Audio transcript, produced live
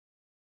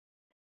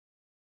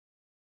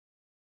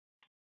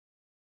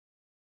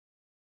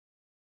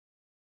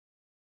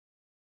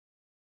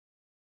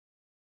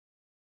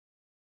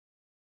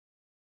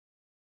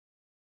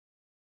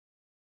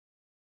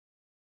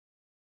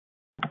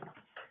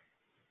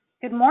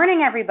Good morning,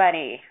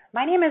 everybody.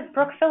 My name is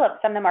Brooke Phillips.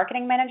 I'm the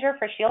Marketing Manager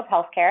for Shield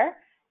Healthcare,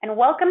 and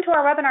welcome to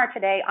our webinar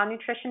today on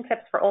nutrition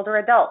tips for older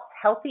adults,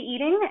 healthy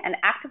eating, and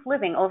active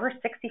living over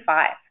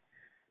 65.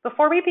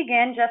 Before we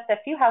begin, just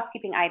a few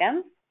housekeeping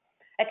items.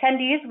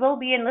 Attendees will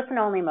be in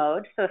listen-only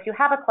mode, so if you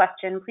have a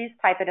question, please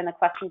type it in the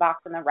question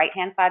box on the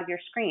right-hand side of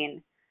your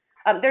screen.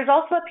 There's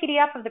also a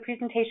PDF of the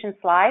presentation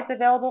slides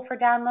available for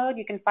download.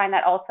 You can find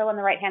that also on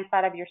the right-hand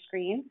side of your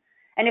screen.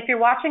 And if you're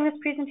watching this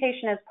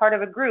presentation as part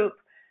of a group,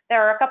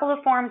 there are a couple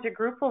of forms your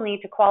group will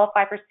need to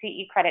qualify for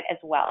CE credit as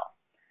well.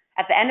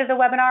 At the end of the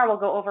webinar, we'll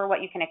go over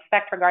what you can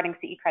expect regarding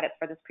CE credits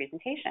for this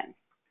presentation.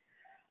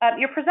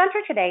 Your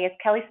presenter today is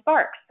Kelly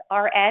Sparks,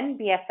 RN,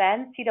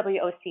 BSN,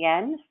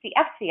 CWOCN,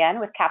 CFCN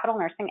with Capital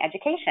Nursing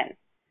Education.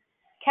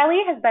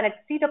 Kelly has been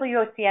at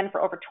CWOCN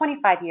for over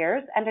 25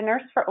 years and a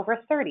nurse for over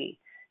 30.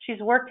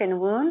 She's worked in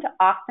wound,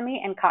 ostomy,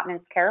 and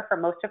continence care for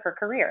most of her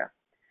career.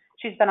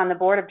 She's been on the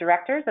board of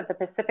directors of the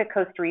Pacific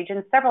Coast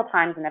region several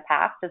times in the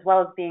past, as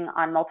well as being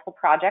on multiple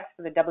projects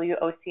for the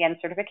WOCN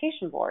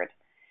certification board.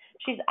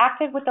 She's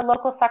active with the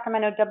local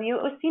Sacramento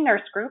WOC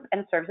nurse group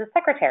and serves as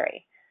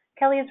secretary.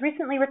 Kelly has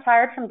recently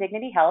retired from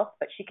Dignity Health,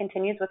 but she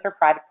continues with her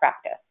private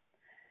practice.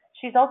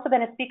 She's also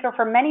been a speaker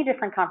for many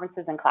different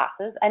conferences and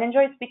classes and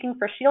enjoys speaking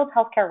for Shield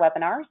Healthcare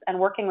webinars and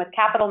working with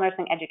Capital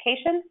Nursing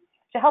Education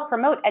to help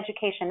promote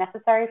education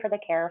necessary for the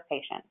care of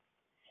patients.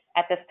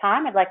 At this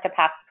time, I'd like to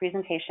pass the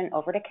presentation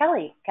over to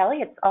Kelly. Kelly,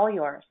 it's all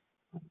yours.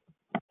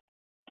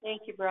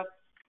 Thank you, Brooke.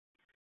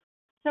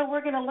 So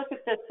we're going to look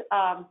at this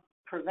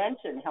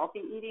prevention, healthy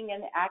eating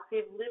and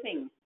active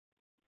living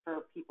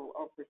for people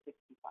over 65.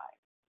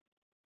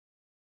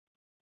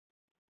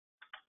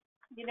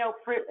 You know,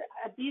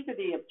 these are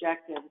the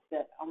objectives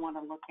that I want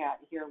to look at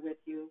here with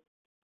you.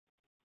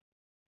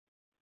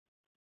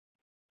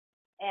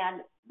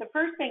 And the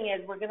first thing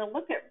is we're going to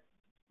look at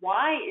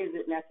why is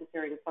it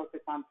necessary to focus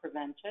on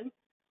prevention,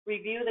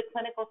 review the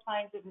clinical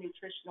signs of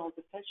nutritional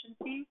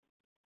deficiencies.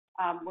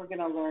 We're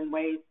going to learn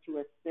ways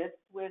to assist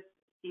with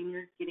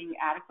seniors getting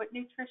adequate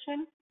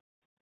nutrition.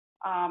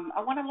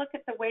 I want to look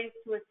at the ways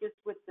to assist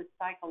with the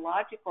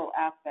psychological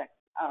aspects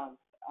of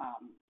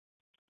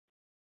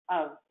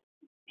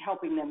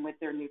helping them with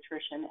their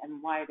nutrition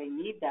and why they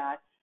need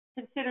that.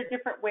 Consider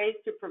different ways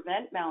to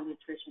prevent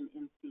malnutrition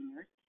in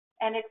seniors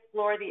and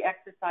explore the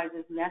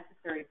exercises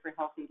necessary for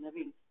healthy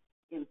living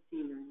in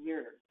senior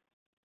years.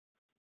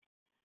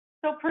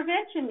 So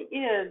prevention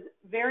is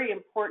very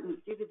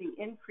important due to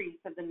the increase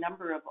of the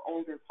number of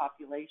older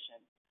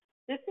population.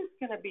 This is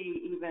going to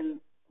be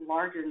even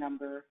larger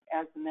number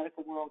as the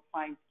medical world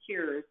finds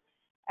cures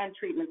and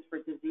treatments for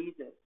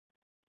diseases.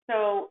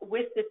 So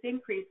with this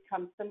increase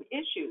comes some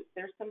issues.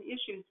 There's some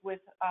issues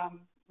with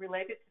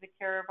related to the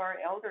care of our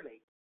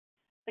elderly.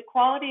 The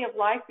quality of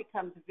life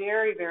becomes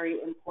very,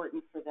 very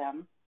important for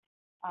them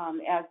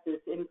as this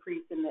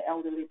increase in the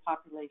elderly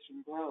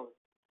population grows.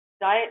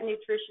 Diet and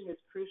nutrition is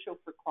crucial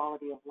for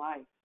quality of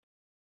life.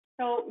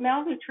 So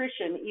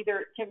malnutrition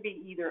can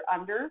be either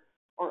under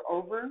or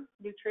over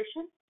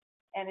nutrition,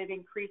 and it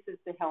increases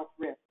the health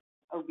risks.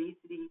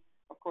 Obesity,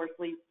 of course,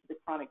 leads to the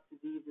chronic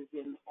diseases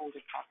in older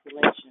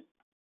population.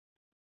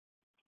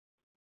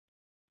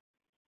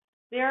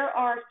 There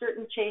are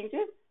certain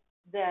changes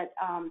that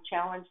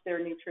challenge their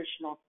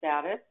nutritional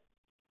status.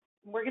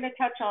 We're going to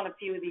touch on a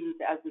few of these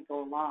as we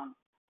go along.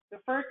 The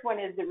first one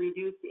is the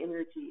reduced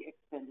energy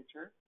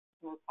expenditure.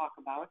 We'll talk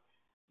about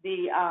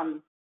the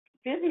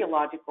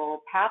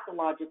physiological,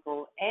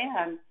 pathological,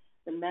 and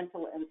the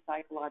mental and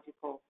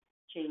psychological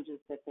changes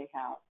that they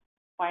have.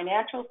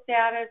 Financial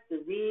status,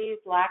 disease,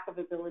 lack of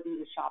ability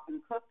to shop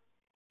and cook,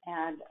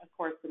 and of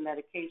course the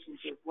medications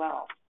as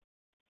well.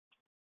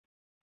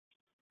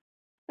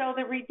 So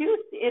the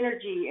reduced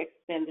energy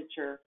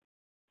expenditure,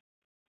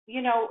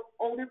 you know,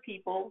 older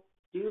people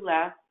do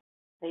less,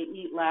 they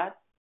eat less,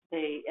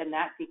 and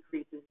that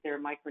decreases their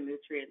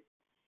micronutrient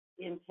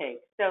intake.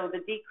 So the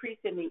decrease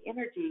in the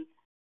energy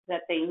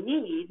that they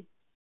need,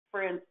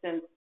 for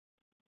instance,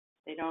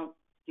 they don't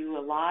do a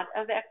lot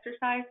of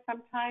exercise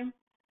sometimes,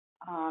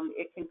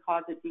 it can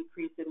cause a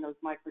decrease in those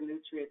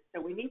micronutrients.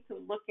 So we need to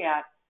look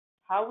at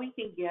how we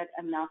can get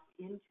enough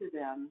into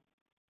them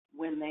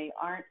when they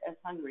aren't as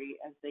hungry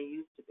as they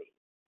used to be.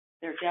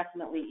 They're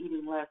definitely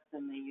eating less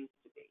than they used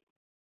to be.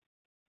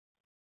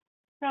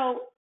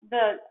 So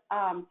the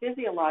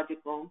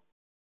physiological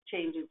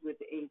changes with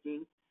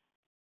aging,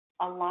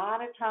 a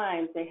lot of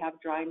times they have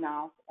dry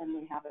mouth and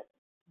they have a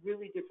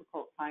really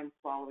difficult time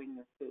swallowing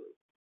their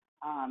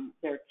food.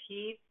 Their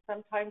teeth,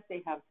 sometimes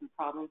they have some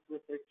problems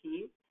with their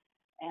teeth,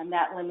 and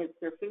that limits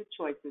their food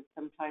choices.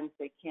 Sometimes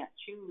they can't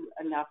chew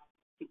enough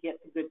to get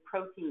the good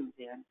proteins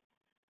in.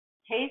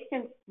 Taste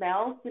and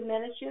smell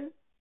diminishes,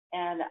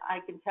 and I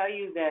can tell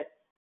you that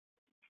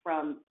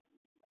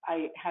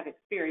I have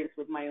experience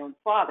with my own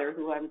father,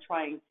 who I'm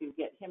trying to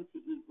get him to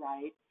eat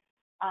right.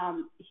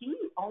 He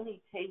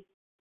only tastes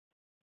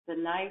the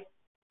nice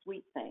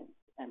sweet things,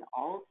 and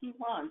all he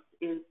wants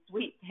is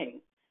sweet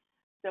things.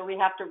 So we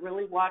have to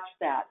really watch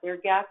that. Their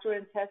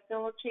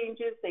gastrointestinal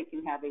changes, they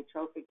can have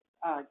atrophic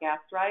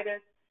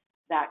gastritis,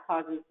 That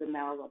causes the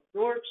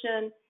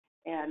malabsorption,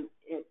 and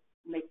it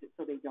makes it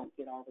so they don't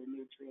get all their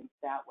nutrients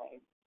that way.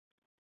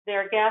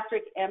 Their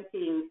gastric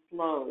emptying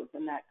slows,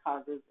 and that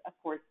causes, of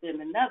course,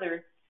 then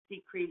another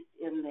decrease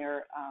in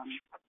their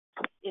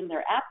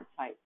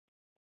appetite.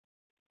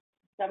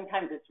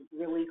 Sometimes it's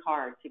really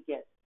hard to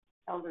get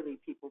elderly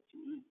people to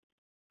eat,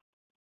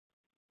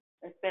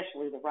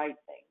 especially the right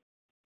things.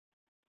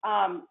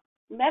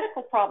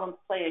 Medical problems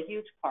play a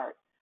huge part.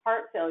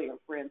 Heart failure,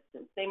 for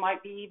instance. They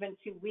might be even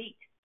too weak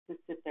to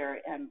sit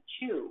there and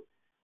chew.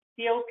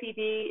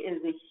 COPD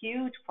is a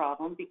huge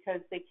problem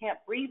because they can't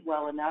breathe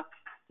well enough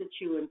to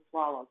chew and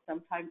swallow.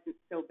 Sometimes it's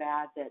so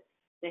bad that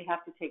they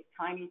have to take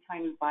tiny,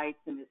 tiny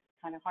bites, and it's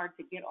kind of hard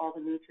to get all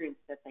the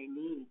nutrients that they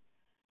need.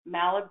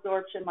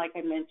 Malabsorption, like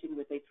I mentioned,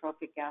 with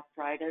atrophic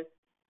gastritis,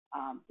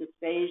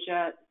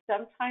 dysphagia,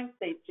 sometimes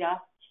they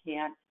just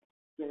can't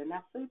get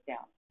enough food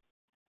down.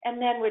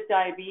 And then with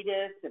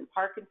diabetes and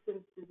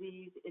Parkinson's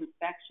disease,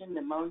 infection,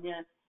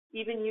 pneumonia,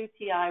 even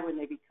UTI when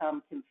they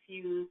become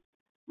confused,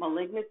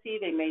 malignancy,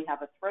 they may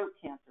have a throat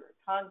cancer,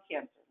 tongue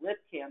cancer, lip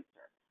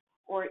cancer,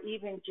 or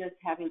even just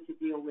having to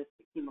deal with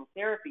the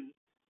chemotherapy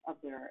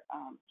of their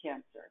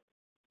cancer.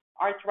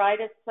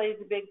 Arthritis plays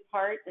a big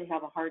part. They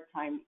have a hard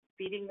time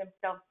feeding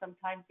themselves,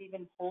 sometimes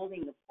even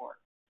holding the fork.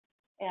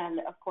 And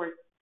of course,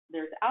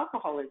 there's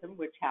alcoholism,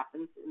 which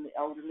happens in the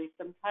elderly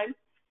sometimes,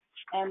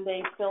 and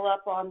they fill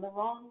up on the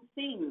wrong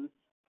things.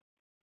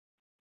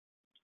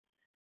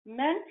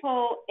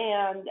 Mental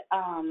and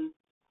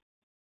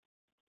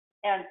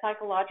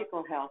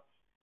psychological health.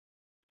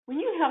 When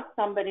you have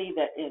somebody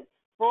that is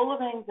full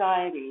of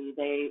anxiety,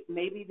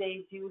 maybe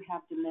they do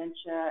have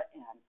dementia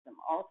and some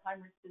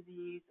Alzheimer's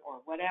disease or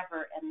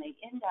whatever, and they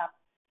end up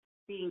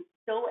being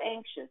so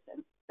anxious,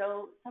 and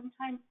so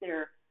sometimes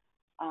they're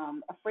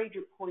afraid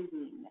you're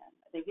poisoning them.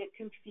 They get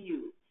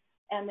confused,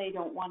 and they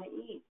don't want to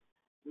eat.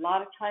 A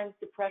lot of times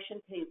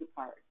depression plays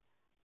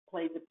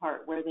a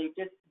part where they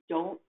just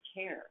don't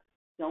care,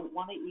 don't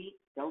want to eat,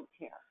 don't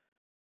care.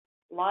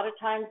 A lot of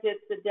times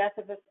it's the death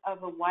of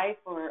a wife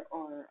or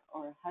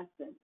a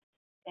husband,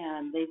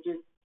 and they just,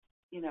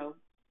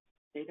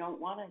 they don't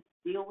want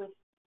to deal with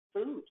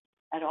food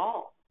at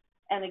all.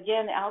 And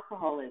again,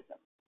 alcoholism.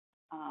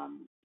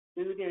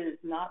 Food is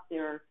not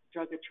their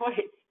drug of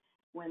choice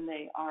when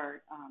they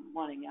are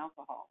wanting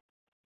alcohol.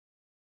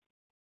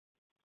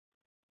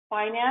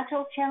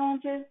 Financial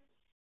challenges.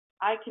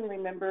 I can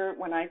remember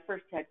when I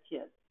first had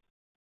kids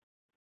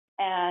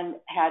and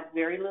had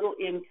very little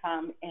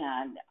income,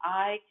 and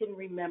I can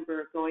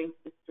remember going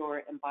to the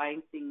store and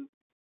buying things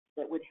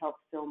that would help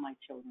fill my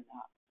children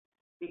up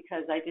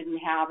because I didn't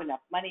have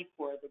enough money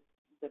for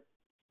the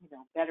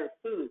better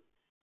food.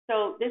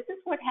 So this is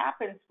what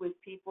happens with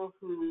people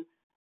who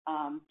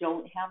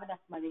don't have enough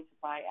money to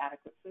buy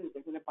adequate food.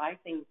 They're going to buy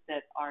things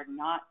that are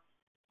not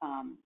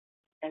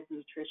as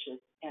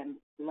nutritious and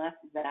less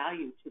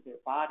value to their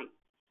body,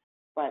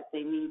 but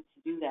they need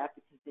to do that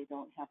because they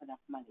don't have enough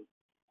money.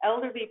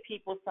 Elderly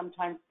people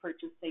sometimes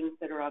purchase things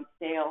that are on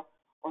sale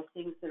or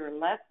things that are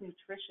less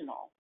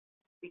nutritional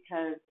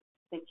because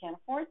they can't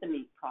afford the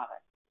meat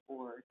products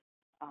or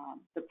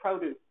the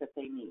produce that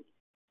they need.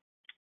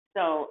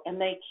 So, and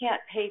they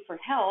can't pay for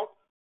help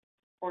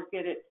or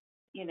get it,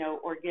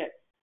 or get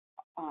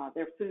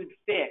their food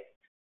fixed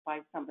by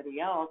somebody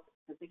else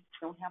because they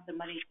don't have the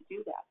money to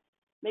do that.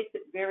 Makes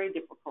it very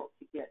difficult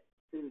to get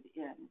food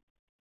in.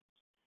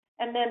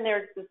 And then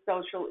there's the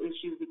social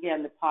issues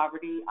again, the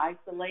poverty,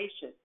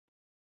 isolation.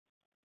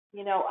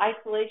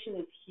 Isolation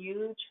is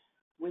huge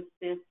with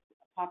this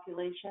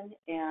population,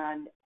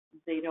 and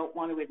they don't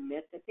want to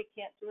admit that they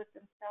can't do it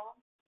themselves.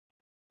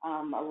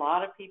 A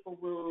lot of people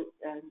will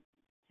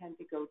tend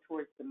to go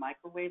towards the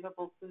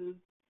microwavable foods,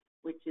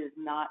 which is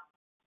not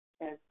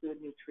as good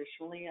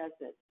nutritionally as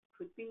it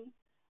could be.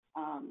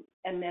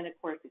 And then, of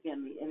course,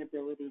 again, the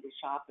inability to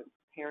shop and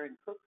prepare and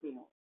cook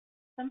meals.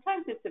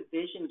 Sometimes it's a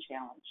vision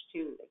challenge,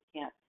 too. They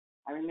can't.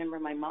 I remember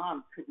my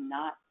mom could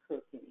not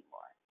cook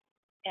anymore.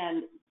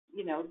 And,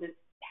 this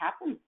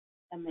happens,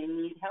 and they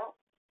need help.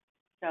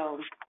 So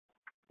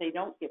they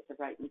don't get the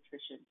right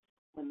nutrition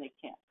when they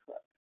can't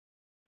cook.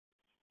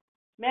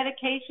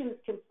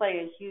 Medications can play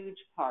a huge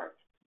part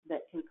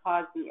that can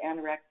cause the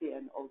anorexia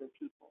in older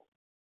people.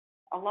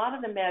 A lot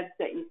of the meds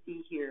that you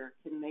see here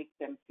can make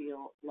them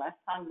feel less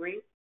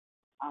hungry,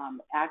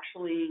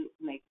 actually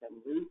make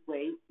them lose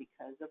weight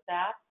because of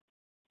that.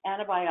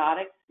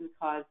 Antibiotics can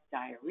cause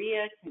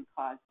diarrhea, can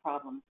cause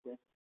problems with,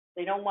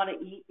 they don't want to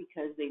eat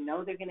because they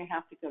know they're going to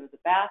have to go to the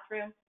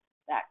bathroom,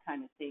 that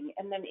kind of thing.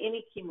 And then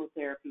any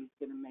chemotherapy is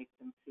going to make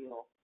them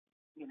feel,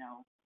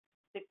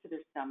 sick to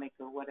their stomach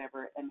or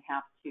whatever and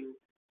have to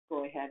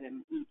go ahead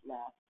and eat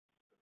less.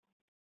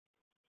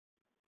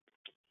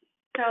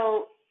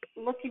 So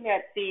looking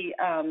at the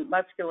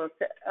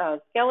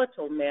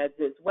musculoskeletal meds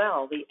as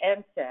well, the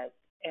NSAIDs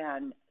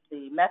and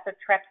the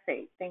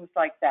methotrexate, things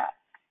like that,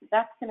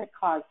 that's going to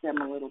cause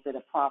them a little bit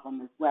of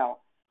problem as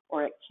well,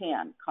 or it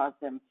can cause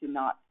them to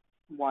not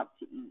want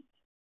to eat.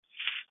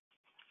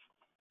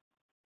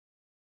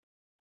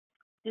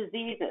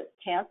 Diseases,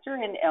 cancer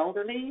in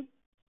elderly,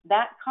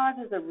 that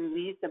causes a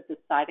release of the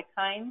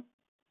cytokines.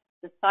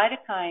 The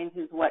cytokines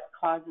is what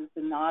causes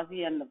the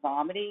nausea and the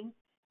vomiting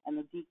and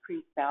the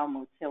decreased bowel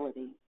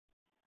motility.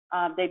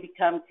 They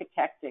become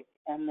cachectic,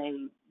 and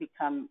they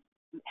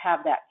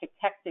have that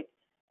cachectic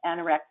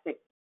anorexic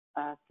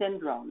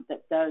syndrome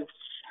that does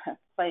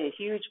play a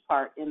huge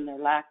part in their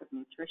lack of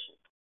nutrition.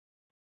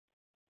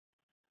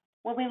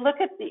 When we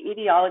look at the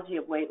etiology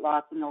of weight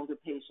loss in older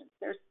patients,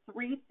 there's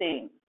three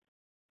things: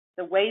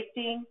 the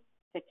wasting,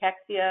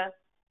 cachexia,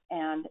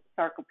 and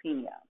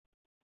sarcopenia.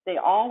 They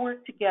all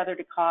work together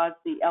to cause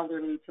the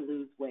elderly to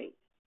lose weight.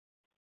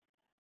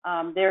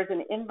 There's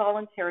an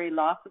involuntary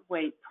loss of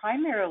weight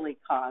primarily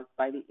caused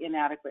by the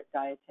inadequate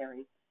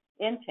dietary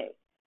intake.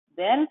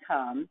 Then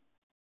comes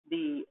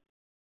the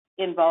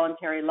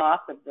involuntary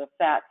loss of the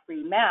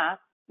fat-free mass,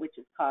 which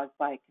is caused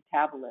by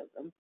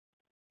catabolism,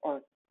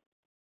 or,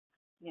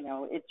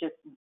 it just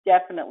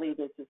definitely,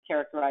 this is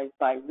characterized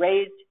by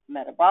raised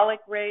metabolic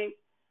rate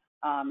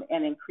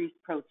and increased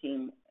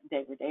protein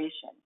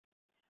degradation.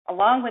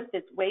 Along with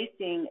this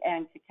wasting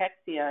and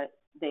cachexia,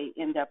 they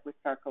end up with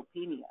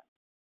sarcopenia.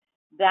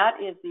 That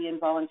is the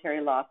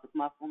involuntary loss of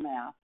muscle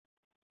mass,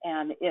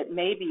 and it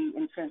may be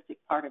intrinsic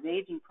part of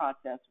aging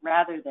process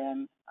rather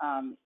than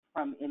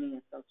from any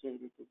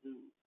associated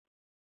disease.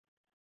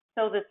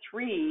 So the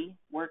three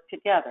work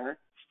together,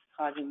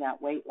 causing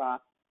that weight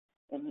loss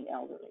in the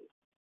elderly.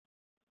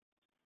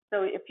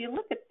 So if you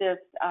look at this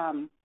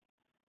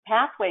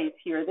pathways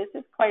here, this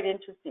is quite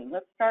interesting.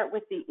 Let's start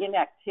with the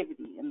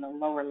inactivity in the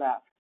lower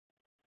left.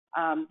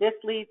 This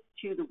leads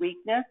to the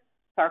weakness,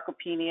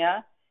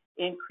 sarcopenia,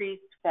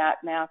 increased fat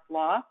mass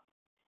loss,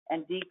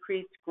 and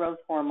decreased growth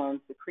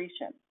hormone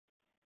secretion.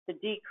 The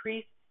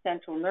decreased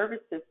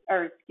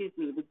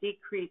the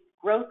decreased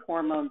growth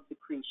hormone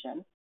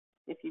secretion,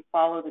 if you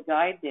follow the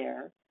guide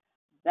there,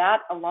 that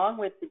along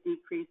with the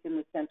decrease in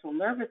the central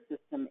nervous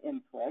system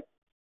input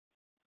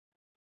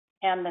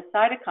and the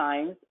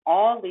cytokines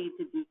all lead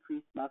to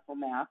decreased muscle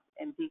mass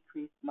and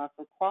decreased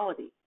muscle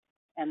quality,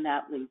 and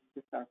that leads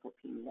to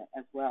sarcopenia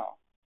as well.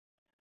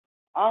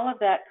 All of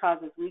that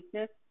causes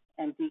weakness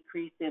and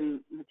decrease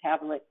in the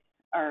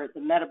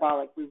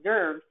metabolic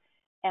reserves,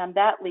 and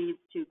that leads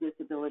to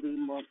disability,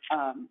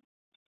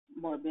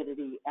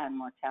 morbidity, and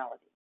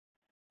mortality.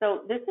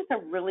 So this is a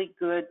really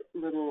good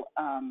little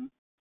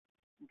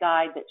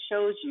guide that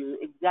shows you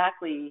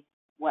exactly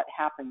what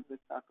happens with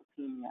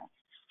sarcopenia.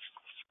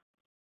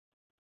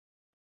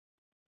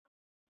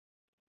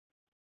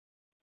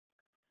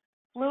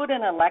 Fluid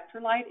and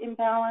electrolyte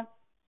imbalance,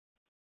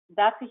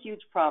 that's a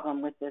huge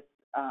problem with this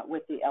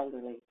with the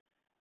elderly.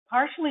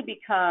 Partially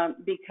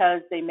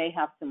because they may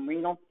have some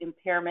renal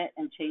impairment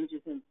and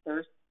changes in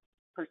thirst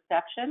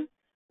perception,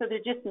 so they're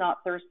just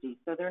not thirsty,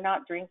 so they're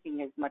not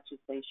drinking as much as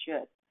they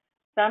should.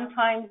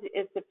 Sometimes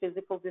it's a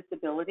physical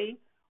disability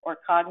or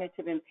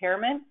cognitive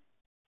impairment,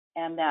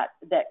 and that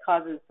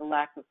causes the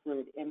lack of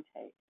fluid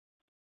intake.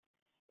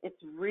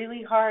 It's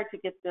really hard to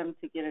get them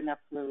to get enough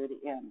fluid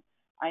in.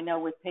 I know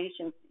with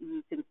patients,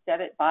 you can set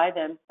it by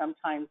them.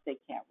 Sometimes they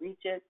can't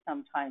reach it.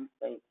 Sometimes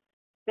they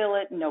fill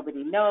it and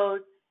nobody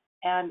knows.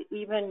 And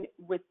even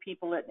with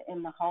people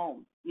in the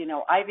home,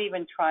 I've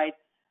even tried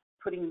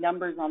putting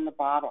numbers on the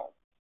bottle.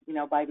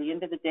 By the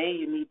end of the day,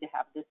 you need to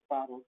have this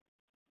bottle,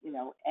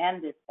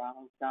 and this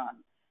bottle's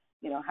done,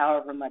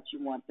 however much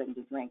you want them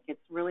to drink.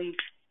 It's really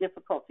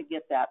difficult to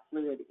get that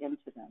fluid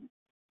into them.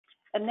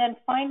 And then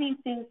finding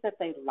things that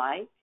they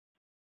like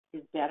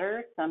is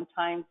better.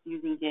 Sometimes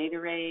using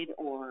Dietary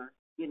or,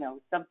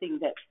 something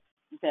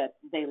that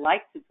they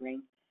like to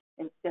drink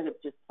instead of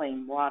just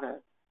plain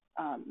water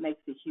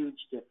makes a huge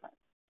difference.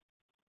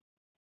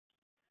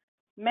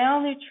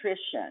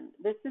 Malnutrition.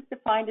 This is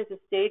defined as a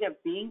state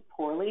of being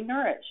poorly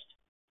nourished.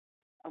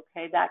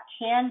 Okay, that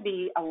can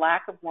be a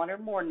lack of one or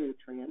more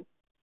nutrients,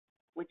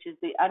 which is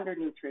the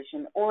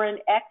undernutrition, or an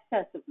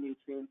excess of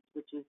nutrients,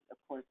 which is, of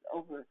course,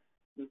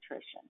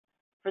 overnutrition.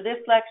 For this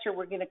lecture,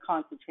 we're going to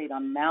concentrate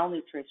on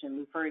malnutrition,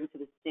 referring to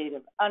the state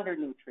of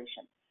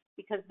undernutrition,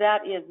 because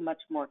that is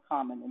much more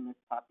common in this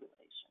population.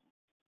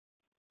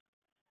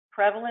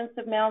 Prevalence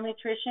of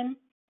malnutrition.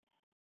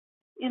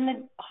 In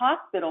the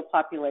hospital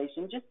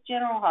population, just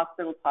general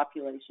hospital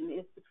population,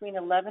 is between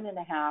 11%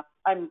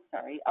 and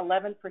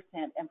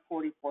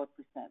 44%.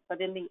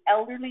 But in the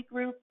elderly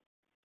group,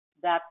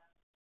 that's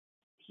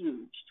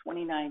huge,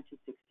 29 to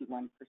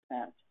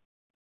 61%.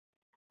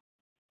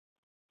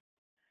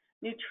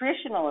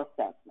 Nutritional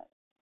assessment.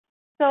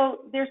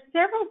 So there's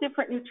several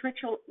different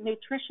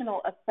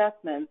nutritional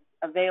assessments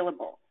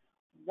available.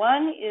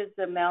 One is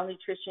the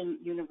Malnutrition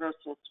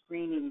Universal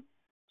Screening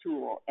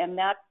Tool, and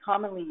that's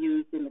commonly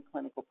used in the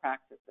clinical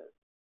practices.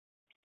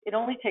 It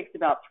only takes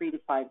about 3 to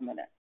 5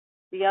 minutes.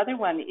 Another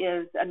one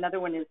is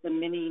the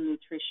Mini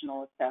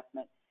Nutritional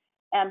Assessment,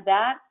 and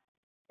that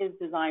is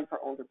designed for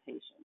older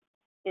patients.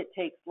 It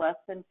takes less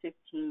than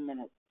 15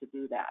 minutes to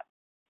do that.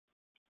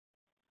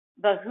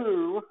 The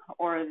WHO,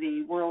 or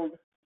the World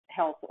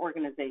Health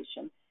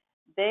Organization,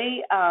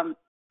 they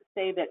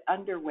say that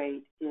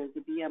underweight is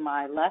a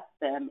BMI less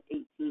than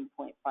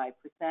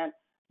 18.5%,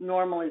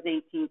 Normal is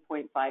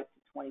 18.5 to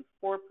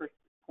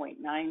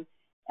 24.9,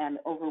 and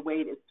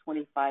overweight is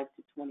 25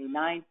 to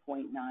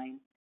 29.9,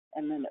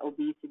 and then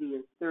obesity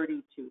is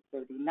 30 to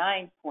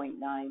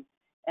 39.9,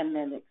 and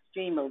then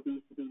extreme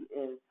obesity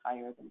is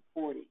higher than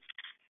 40.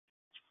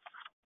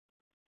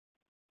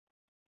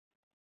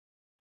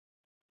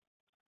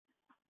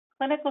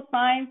 Clinical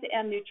signs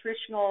and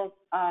nutritional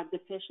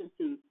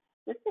deficiencies.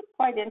 This is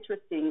quite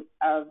interesting.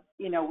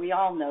 We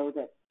all know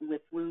that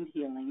with wound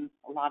healing,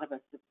 a lot of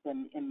us have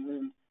been in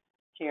wound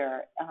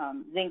care.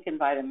 Zinc and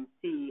vitamin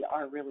C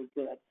are really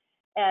good.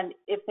 And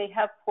if they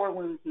have poor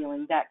wound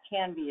healing, that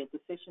can be a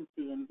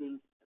deficiency in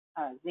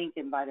zinc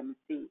and vitamin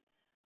C.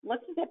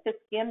 Looking at the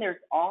skin,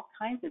 there's all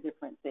kinds of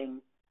different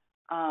things.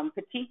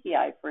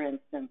 Petechiae, for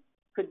instance,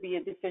 could be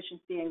a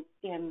deficiency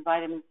in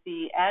vitamin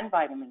C and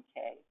vitamin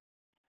K.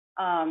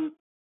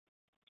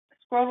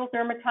 Scrotal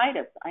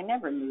dermatitis. I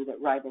never knew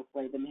that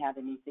riboflavin had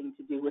anything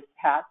to do with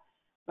that,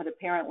 but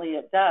apparently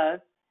it does.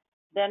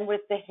 Then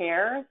with the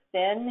hair,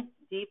 thin,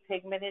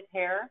 depigmented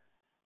hair,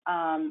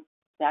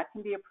 that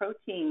can be a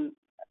protein,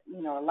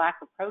 a lack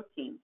of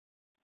protein.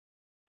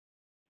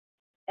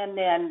 And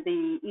then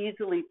the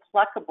easily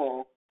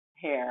pluckable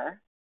hair,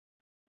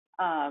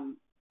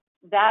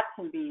 that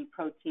can be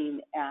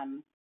protein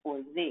and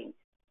or zinc.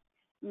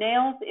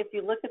 Nails, if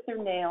you look at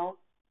their nails,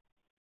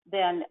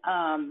 then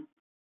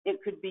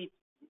it could be,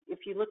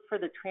 if you look for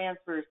the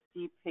transverse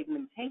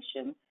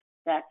depigmentation,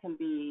 that can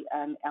be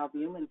an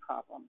albumin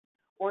problem.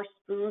 Or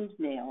spooned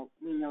nails,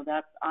 we know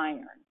that's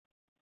iron.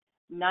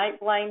 Night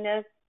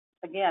blindness,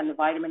 again, the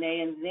vitamin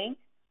A and zinc.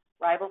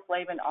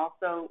 Riboflavin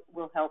also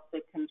will help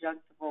the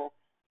conjunctival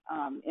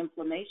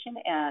inflammation,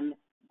 and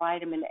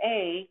vitamin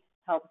A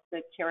helps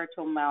the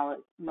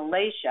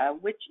keratomalacia,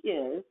 which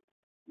is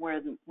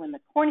when the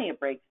cornea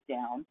breaks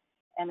down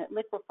and it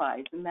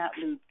liquefies, and that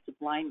leads to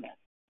blindness.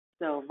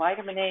 So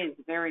vitamin A is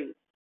very,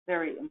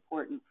 very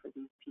important for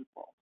these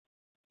people.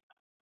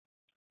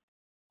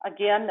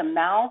 Again, the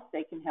mouth,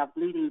 they can have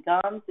bleeding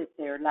gums if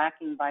they're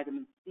lacking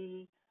vitamin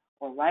C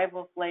or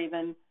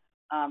riboflavin.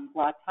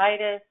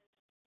 Glottitis,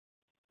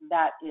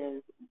 that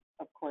is,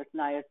 of course,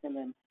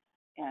 niacin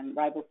and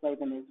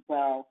riboflavin as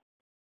well.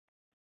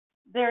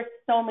 There's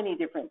so many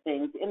different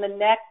things. In the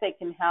neck, they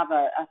can have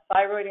a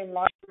thyroid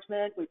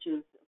enlargement, which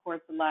is, of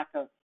course, the lack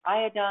of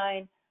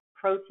iodine,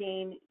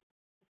 protein.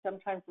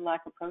 Sometimes the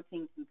lack of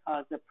protein can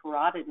cause a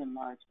parotid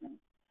enlargement.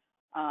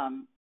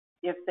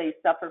 If they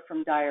suffer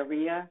from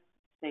diarrhea,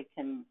 they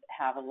can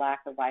have a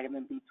lack of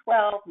vitamin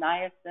B12,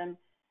 niacin,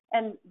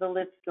 and the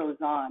list goes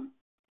on.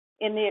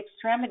 In the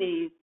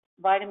extremities,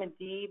 vitamin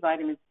D,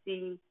 vitamin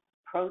C,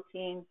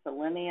 protein,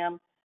 selenium,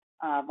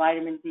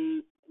 vitamin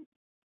D,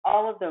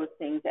 all of those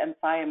things, and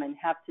thiamine,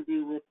 have to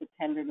do with the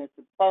tenderness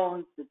of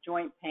bones, the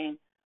joint pain,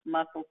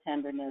 muscle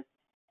tenderness,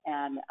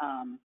 and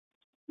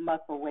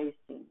muscle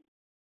wasting.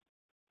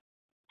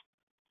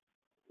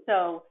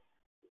 So,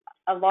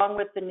 along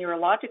with the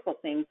neurological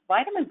things,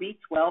 vitamin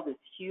B12 is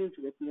huge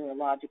with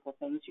neurological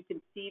things. You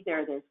can see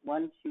there's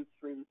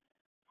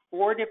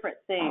 4 different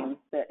things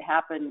that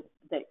happen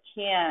that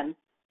can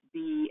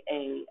be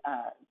a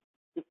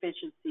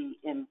deficiency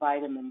in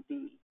vitamin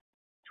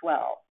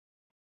B12,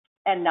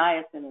 and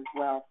niacin as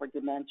well for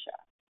dementia.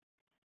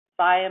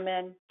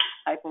 Thiamine,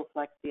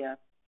 hypoplexia.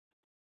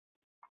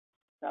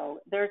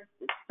 So there's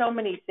so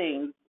many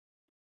things.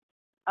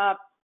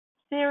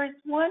 There's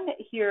one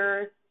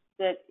here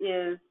that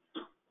is,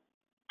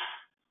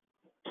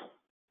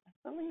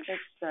 I believe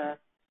it's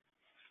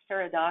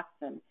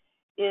pyridoxine,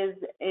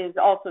 is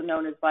also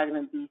known as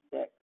vitamin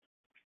B6.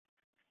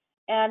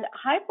 And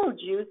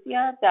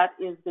hypogeusia, that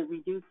is the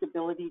reduced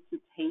ability to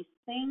taste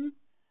things,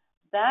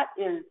 that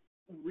is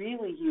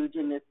really huge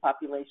in this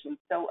population.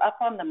 So up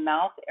on the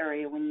mouth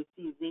area, when you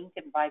see zinc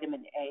and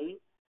vitamin A,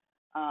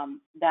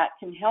 that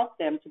can help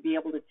them to be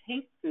able to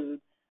taste food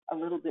a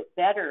little bit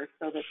better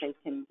so that they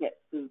can get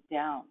food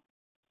down.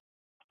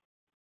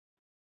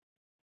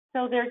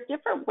 So there's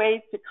different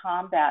ways to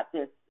combat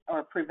this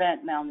or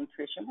prevent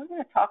malnutrition. We're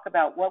going to talk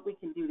about what we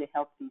can do to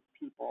help these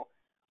people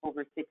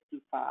over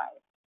 65.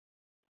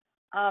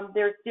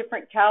 There's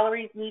different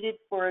calories needed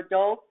for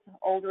adults,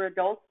 older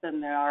adults,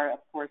 than there are, of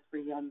course, for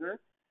younger.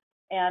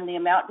 And the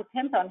amount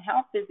depends on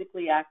how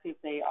physically active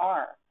they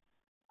are.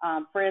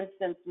 For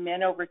instance,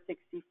 men over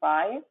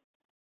 65,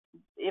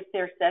 if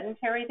they're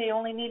sedentary, they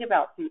only need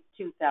about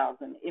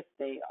 2,000. If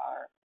they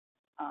are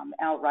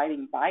out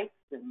riding bikes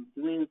and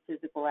doing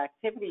physical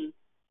activity,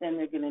 then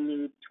they're going to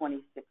need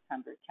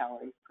 2,600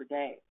 calories per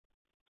day.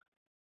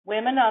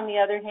 Women, on the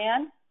other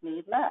hand,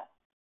 need less.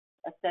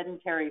 A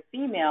sedentary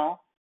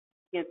female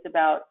needs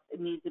about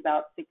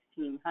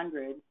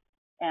 1,600,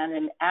 and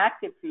an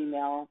active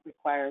female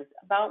requires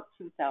about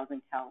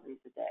 2,000 calories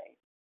a day.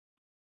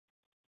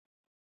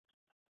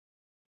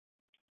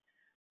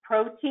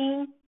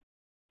 Protein,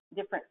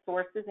 different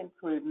sources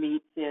include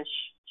meat,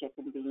 fish,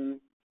 chicken,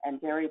 beans,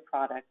 and dairy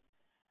products.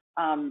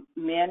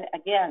 Men,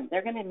 again,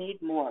 they're going to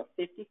need more,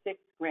 56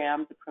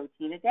 grams of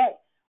protein a day,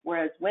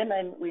 whereas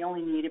women, we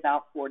only need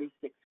about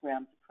 46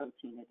 grams of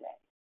protein a day.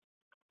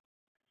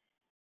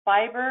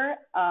 Fiber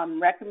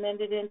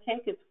recommended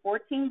intake is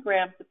 14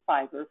 grams of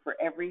fiber for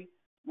every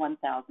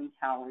 1,000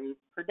 calories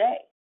per day.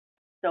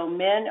 So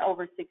men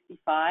over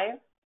 65,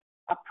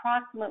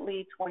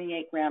 approximately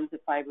 28 grams of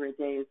fiber a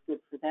day is good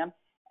for them,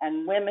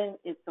 and women,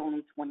 it's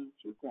only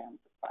 22 grams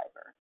of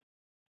fiber.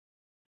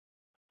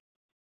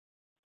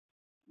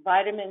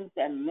 Vitamins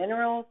and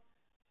minerals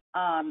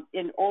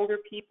in older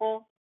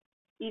people,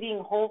 eating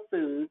whole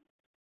foods,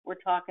 we're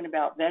talking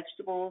about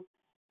vegetables,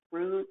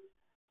 fruits,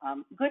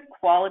 good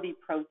quality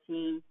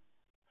protein,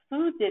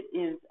 food that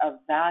is of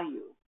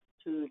value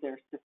to their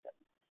system.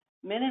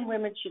 Men and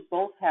women should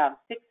both have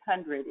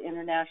 600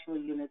 international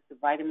units of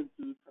vitamin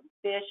D from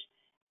fish,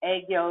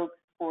 egg yolks,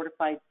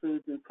 fortified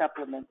foods, and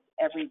supplements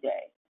every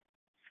day.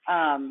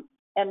 And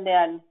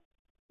then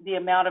the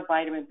amount of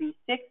vitamin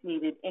B6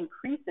 needed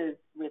increases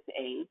with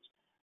age.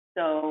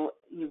 So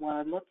you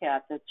want to look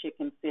at the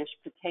chicken, fish,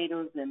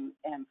 potatoes, and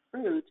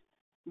fruit.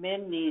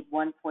 Men need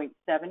 1.7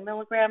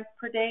 milligrams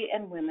per day,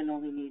 and women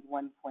only need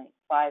 1.5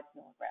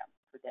 milligrams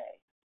per day.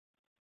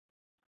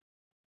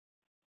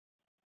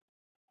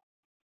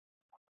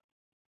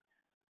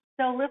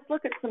 So let's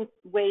look at some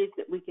ways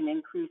that we can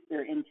increase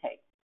their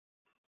intake.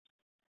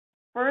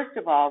 First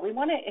of all, we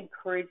want to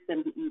encourage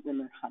them to eat when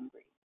they're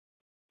hungry.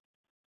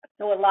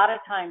 So a lot of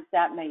times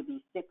that may be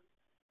 6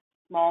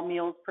 small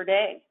meals per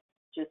day,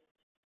 just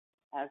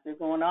as they're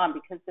going on,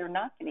 because they're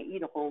not going to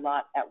eat a whole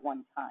lot at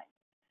one time.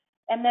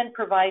 And then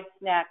provide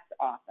snacks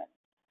often.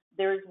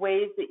 There's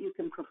ways that you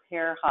can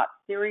prepare hot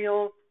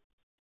cereals,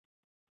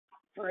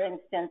 for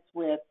instance,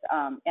 with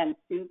and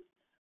soups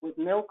with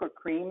milk or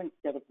cream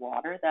instead of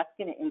water. That's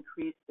going to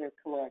increase their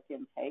caloric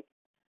intake.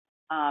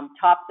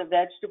 Top the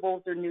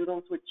vegetables or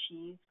noodles with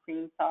cheese,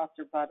 cream sauce,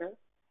 or butter.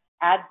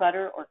 Add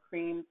butter or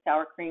cream,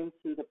 sour cream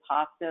to the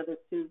pasta, the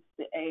soups,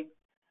 the eggs,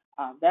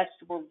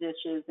 vegetable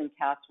dishes, and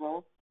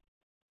casseroles.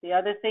 The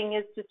other thing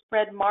is to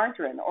spread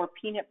margarine or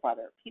peanut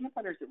butter. Peanut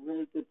butter is a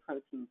really good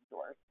protein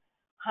source.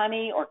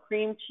 Honey or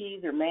cream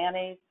cheese or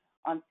mayonnaise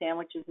on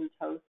sandwiches and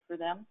toast for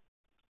them.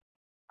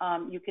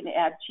 You can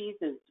add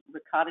cheeses,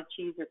 ricotta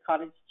cheese or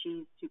cottage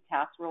cheese to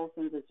casseroles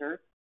and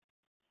desserts.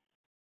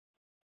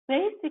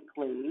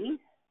 Basically,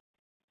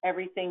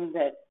 everything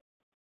that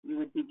you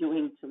would be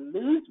doing to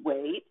lose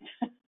weight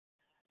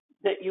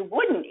that you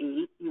wouldn't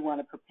eat, you want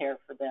to prepare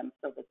for them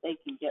so that they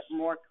can get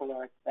more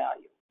caloric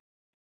value.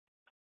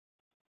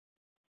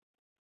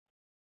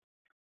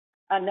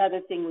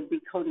 Another thing would be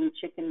coating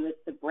chicken with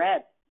the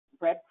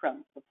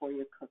breadcrumbs before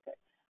you cook it.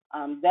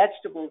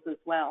 Vegetables as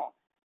well.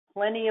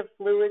 Plenty of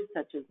fluids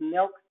such as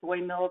milk, soy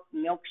milk,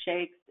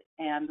 milkshakes,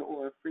 and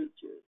or fruit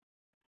juice.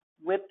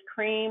 Whipped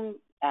cream,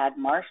 add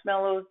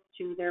marshmallows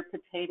to their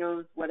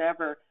potatoes,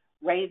 whatever,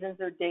 raisins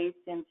or dates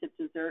into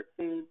dessert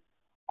foods.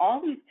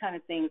 All these kind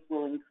of things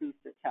will increase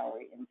their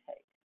calorie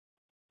intake.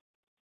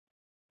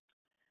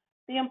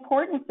 The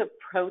importance of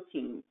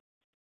protein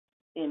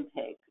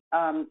intake.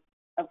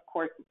 Of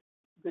course, it's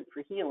good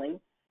for healing,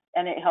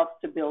 and it helps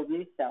to build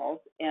new cells,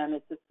 and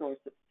it's a source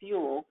of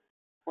fuel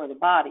for the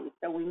body.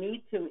 So we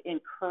need to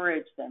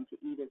encourage them to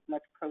eat as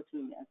much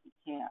protein as you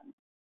can.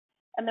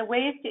 And the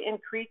ways to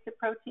increase the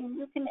protein,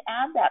 you can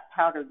add that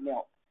powdered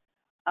milk.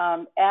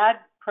 Add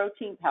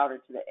protein powder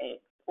to the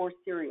eggs or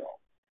cereal.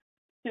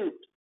 Soup.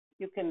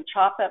 You can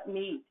chop up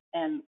meat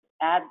and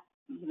add,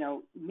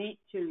 meat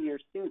to your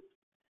soup.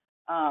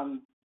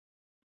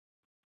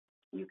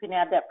 You can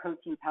add that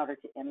protein powder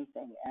to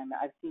anything, and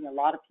I've seen a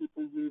lot of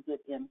people use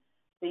it in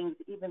things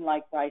even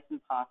like rice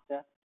and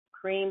pasta,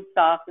 cream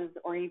sauces,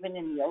 or even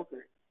in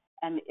yogurt.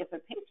 And if a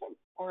patient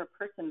or a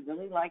person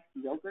really likes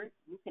yogurt,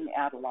 you can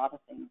add a lot of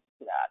things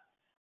to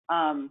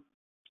that.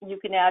 You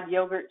can add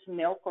yogurt to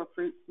milk or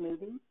fruit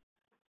smoothies.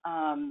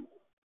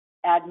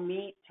 Add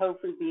meat,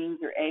 tofu, beans,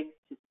 or eggs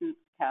to soups,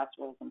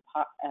 casseroles, and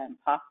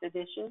pasta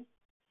dishes.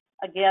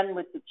 Again,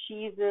 with the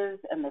cheeses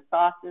and the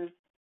sauces,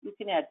 you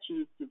can add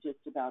cheese to just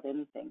about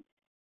anything,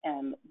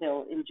 and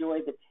they'll enjoy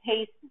the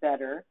taste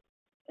better,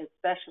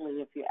 especially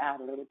if you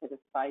add a little bit of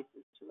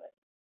spices to it.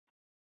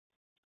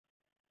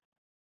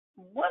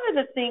 One of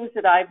the things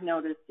that I've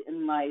noticed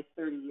in my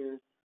 30 years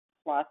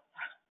plus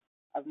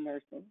of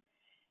nursing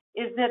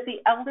is that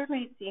the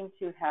elderly seem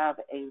to have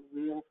a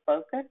real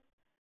focus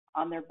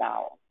on their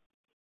bowels.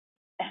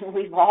 And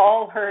we've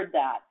all heard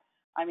that.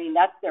 I mean,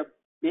 that's their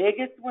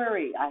biggest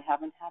worry. I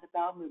haven't had a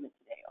bowel movement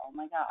today. Oh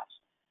my gosh.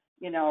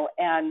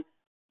 And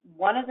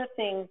one of the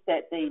things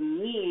that they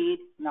need,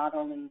 not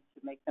only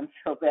to make them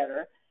feel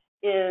better,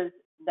 is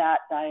that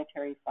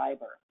dietary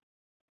fiber.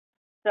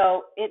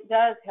 So it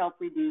does help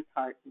reduce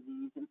heart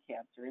disease and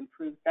cancer,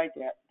 improves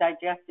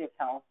digestive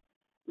health,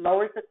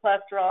 lowers the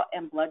cholesterol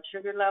and blood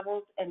sugar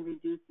levels, and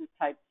reduces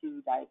type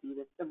 2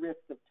 diabetes, the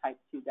risk of type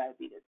 2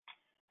 diabetes.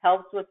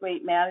 Helps with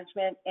weight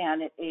management,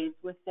 and it aids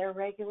with their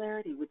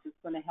regularity, which is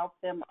going to help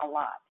them a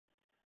lot.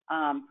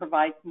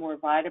 Provides more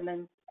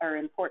vitamins, or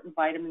important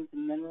vitamins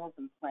and minerals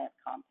and plant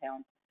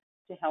compounds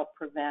to help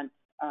prevent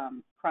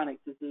chronic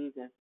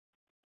diseases.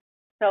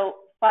 So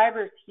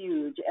fiber is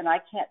huge, and I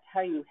can't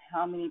tell you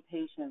how many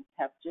patients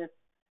have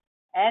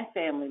and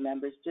family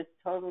members just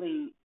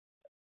totally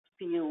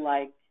feel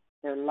like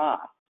they're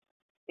lost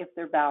if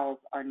their bowels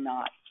are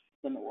not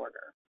in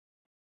order.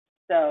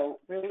 So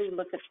really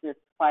look at this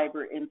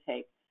fiber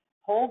intake.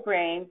 Whole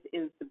grains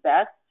is the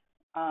best,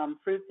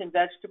 fruits and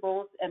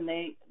vegetables, and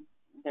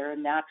they're a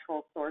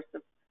natural source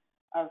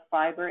of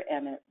fiber,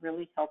 and it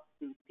really helps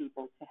these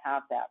people to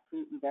have that,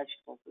 fruit and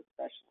vegetables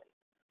especially.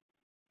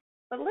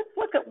 But let's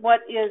look at what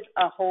is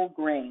a whole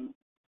grain.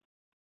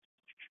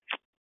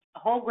 A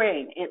whole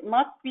grain, it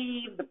must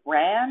be the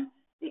bran,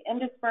 the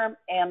endosperm,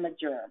 and the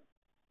germ.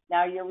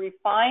 Now your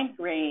refined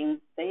grains,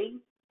 they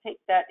take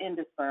that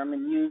endosperm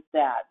and use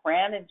that.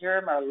 Bran and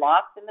germ are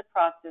lost in the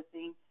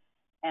processing,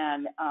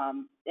 and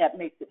that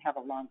makes it have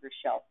a longer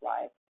shelf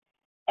life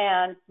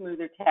and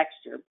smoother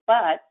texture,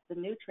 but the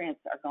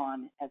nutrients are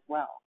gone as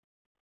well.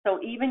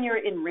 So even your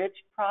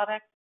enriched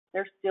products,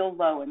 they're still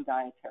low in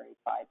dietary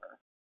fiber.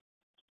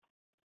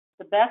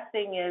 The best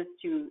thing is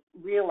to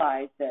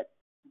realize that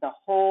the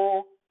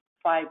whole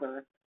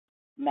fiber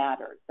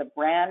matters. The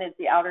bran is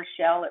the outer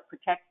shell. It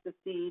protects the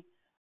seed.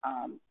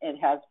 It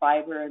has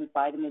fiber and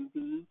vitamin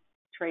B,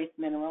 trace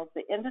minerals.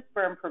 The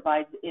endosperm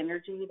provides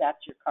energy.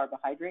 That's your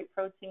carbohydrate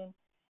protein.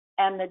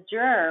 And the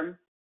germ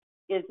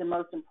is the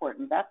most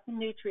important. That's the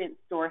nutrient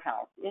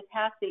storehouse. It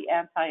has the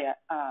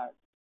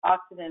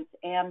antioxidants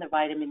and the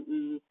vitamin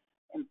E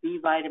and B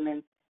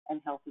vitamins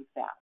and healthy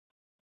fats.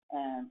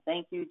 And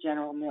thank you,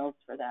 General Mills,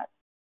 for that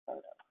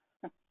photo.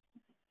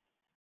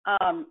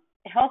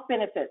 Health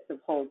benefits of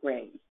whole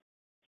grains.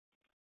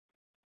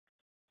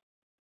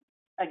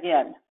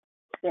 Again,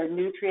 they're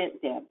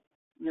nutrient dense.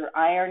 Your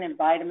iron and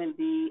vitamin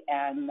B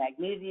and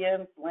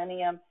magnesium,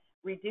 selenium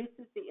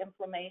reduces the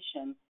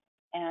inflammation,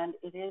 and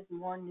it is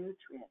more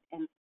nutrient.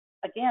 And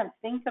again,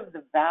 think of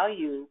the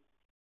value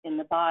in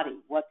the body.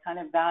 What kind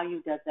of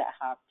value does that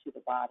have to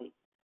the body?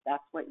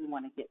 That's what you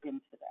want to get into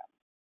them.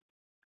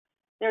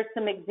 There's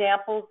some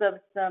examples of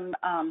some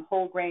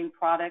whole grain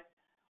products.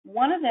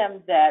 One of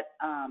them that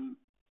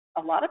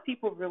a lot of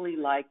people really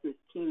like is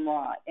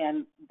quinoa,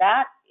 and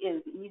that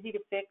is easy to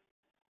fix.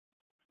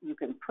 You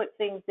can put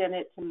things in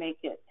it to make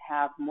it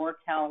have more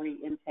calorie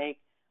intake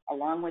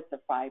along with the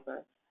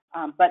fiber.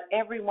 But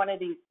every one of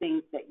these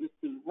things that you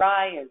see,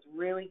 rye is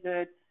really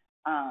good.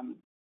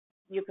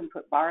 You can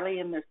put barley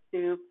in their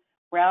soup.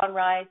 Brown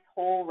rice,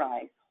 whole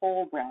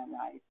brown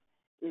rice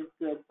is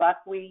good.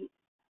 Buckwheat,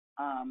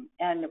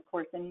 and of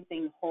course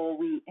anything whole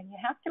wheat. And you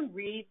have to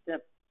read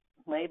the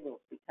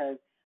labels because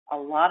a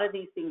lot of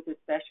these things,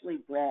 especially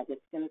bread,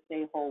 it's going to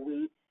say whole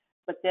wheat,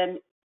 but then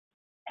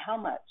how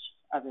much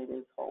of it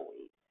is whole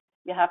wheat?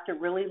 You have to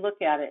really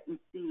look at it and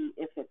see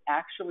if it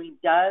actually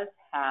does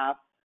have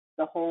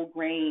the whole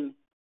grain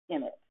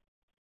in it.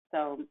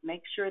 So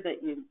make sure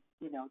that you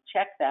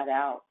check that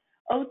out.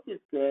 Oats is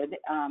good.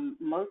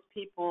 Most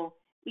people,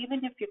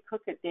 even if you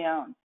cook it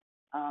down,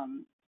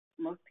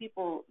 most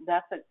people,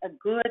 that's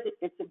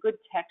it's a good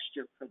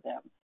texture for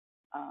them,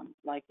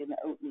 like in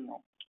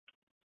oatmeal.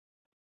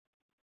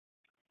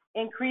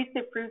 Increase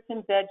the fruits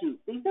and veggies.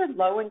 These are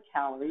low in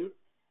calories,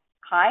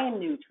 high in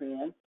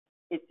nutrients.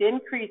 It's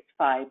increased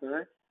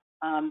fiber.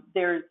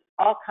 There's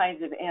all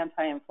kinds of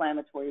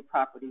anti-inflammatory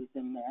properties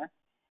in there.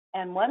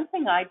 And one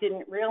thing I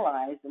didn't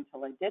realize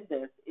until I did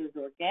this is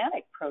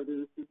organic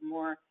produce is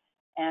more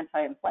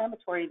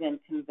anti-inflammatory than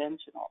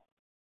conventional.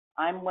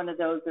 I'm one of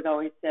those that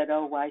always said,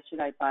 oh, why should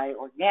I buy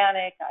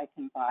organic? I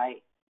can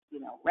buy,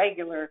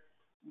 regular.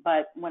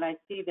 But when I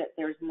see that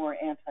there's more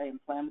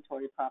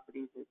anti-inflammatory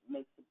properties, it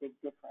makes a big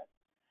difference.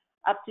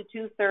 Up to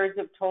 2/3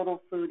 of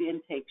total food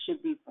intake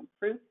should be from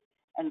fruits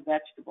and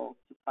vegetables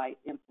to fight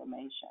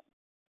inflammation.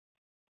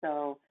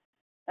 So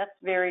that's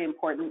very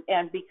important.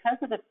 And because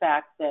of the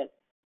fact that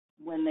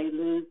when they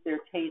lose their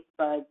taste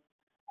buds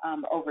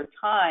over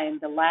time,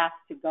 the last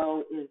to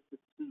go is the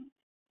sweet.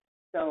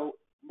 So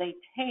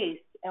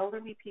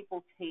elderly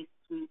people taste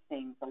sweet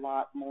things a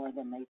lot more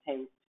than they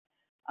taste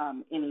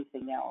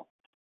anything else.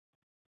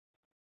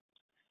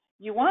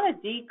 You want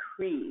to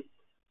decrease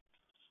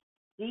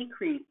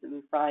the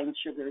refined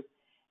sugars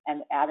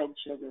and added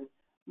sugars.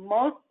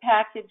 Most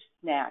packaged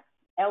snacks,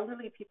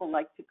 elderly people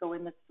like to go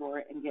in the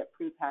store and get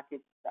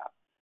prepackaged stuff.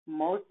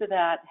 Most of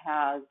that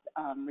has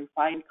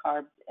refined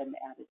carbs and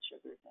added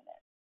sugars in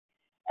it.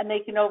 And they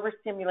can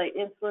overstimulate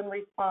insulin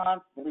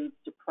response, leads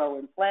to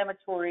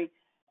pro-inflammatory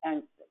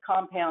and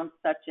compounds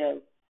such as,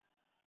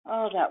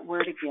 that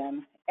word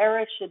again,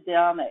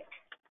 arachidonic.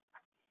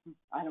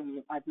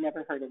 I've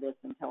never heard of this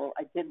until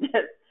I did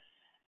this.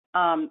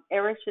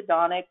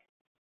 Arachidonic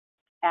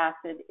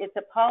acid. It's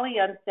a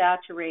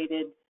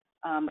polyunsaturated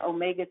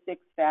omega-6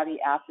 fatty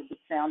acid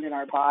that's found in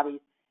our bodies.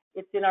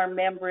 It's in our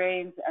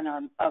membranes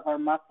and of our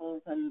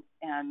muscles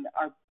and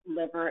our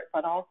liver,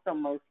 but also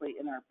mostly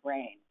in our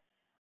brain.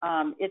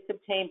 It's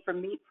obtained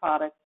from meat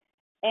products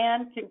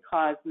and can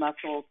cause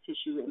muscle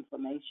tissue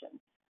inflammation.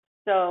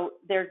 So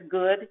there's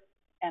good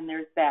and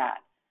there's bad.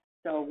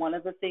 So one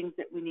of the things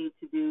that we need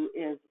to do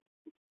is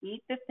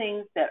eat the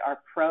things that are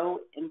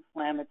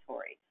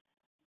pro-inflammatory,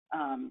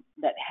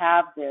 that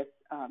have this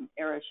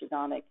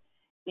arachidonic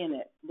in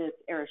it, this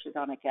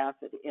arachidonic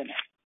acid in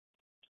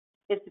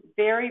it. it's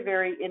very,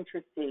 very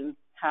interesting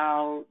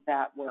how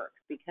that works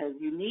because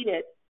you need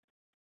it,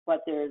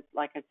 but there's,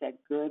 like I said,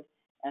 good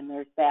and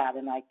there's bad.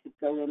 And I could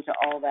go into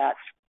all that,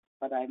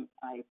 but I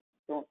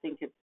don't think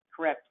it's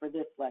correct for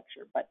this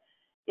lecture. But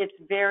it's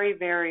very,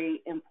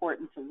 very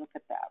important to look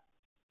at that.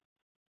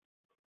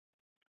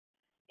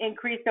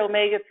 Increased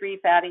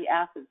omega-3 fatty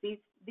acids.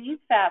 These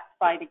fats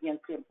fight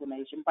against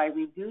inflammation by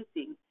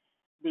reducing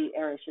the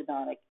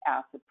arachidonic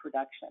acid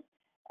production.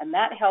 And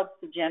that helps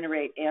to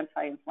generate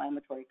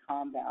anti-inflammatory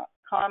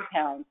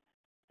compounds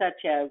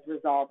such as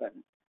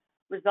resolvins.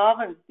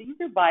 Resolvins, these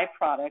are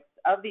byproducts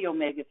of the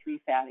omega-3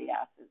 fatty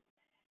acids,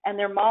 and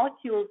they're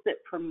molecules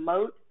that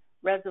promote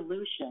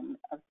resolution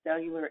of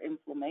cellular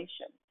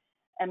inflammation,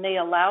 and they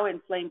allow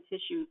inflamed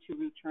tissue to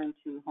return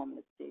to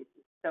homeostasis.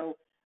 So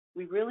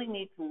we really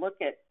need to look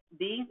at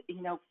these.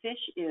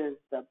 Fish is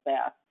the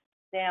best.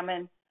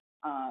 Salmon,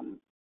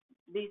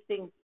 these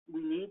things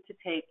we need to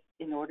take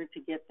in order to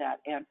get that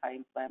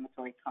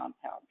anti-inflammatory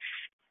compound.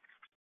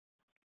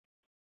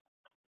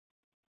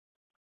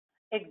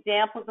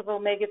 Examples of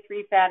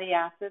omega-3 fatty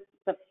acids: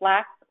 the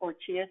flax or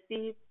chia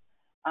seeds,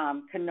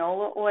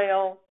 canola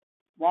oil,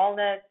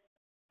 walnuts,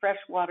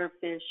 freshwater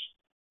fish,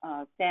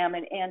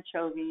 salmon,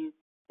 anchovies,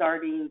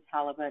 sardines,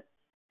 halibut,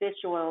 fish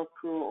oil,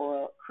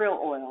 krill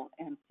oil,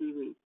 and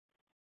seaweed.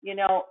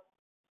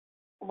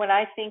 When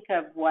I think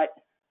of what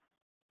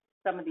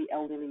some of the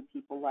elderly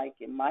people like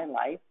in my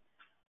life,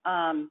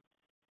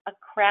 a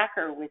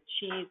cracker with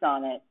cheese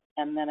on it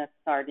and then a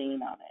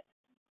sardine on it.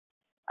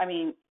 I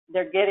mean,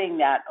 they're getting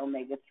that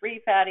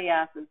omega-3 fatty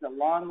acids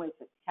along with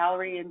the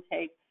calorie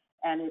intake,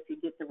 and if you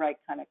get the right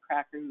kind of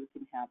cracker, you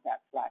can have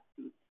that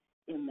flaxseed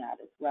in that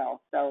as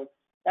well. So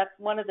that's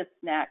one of the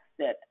snacks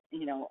that,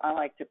 I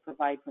like to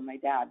provide for my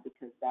dad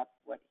because that's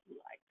what he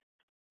likes.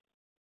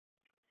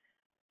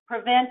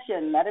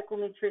 Prevention, medical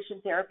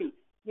nutrition therapy.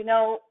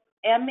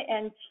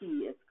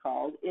 MNT is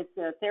called. It's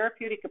a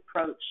therapeutic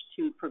approach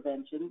to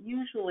prevention,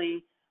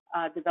 usually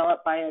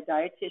developed by a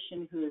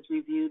dietitian who has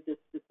reviewed the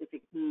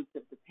specific needs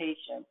of the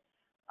patient.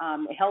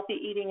 Healthy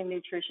eating and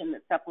nutrition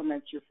that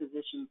supplements your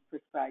physician's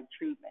prescribed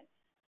treatment.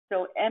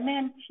 So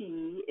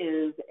MNT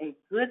is a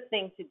good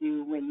thing to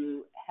do when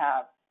you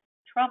have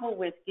trouble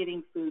with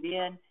getting food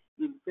in.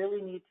 You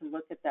really need to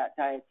look at that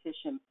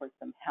dietitian for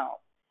some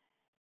help.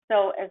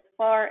 So as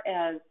far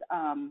as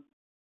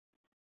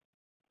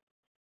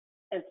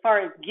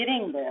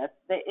getting this,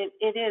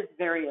 it is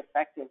very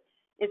effective.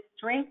 It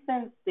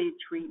strengthens the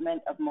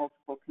treatment of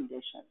multiple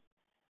conditions: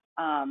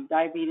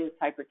 diabetes,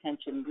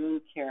 hypertension,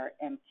 wound care,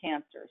 and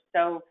cancer.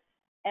 So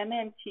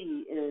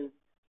MNT is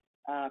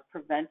a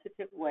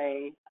preventative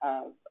way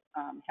of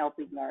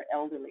helping our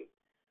elderly.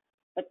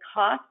 The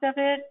cost of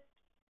it,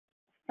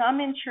 some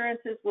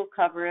insurances will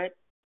cover it.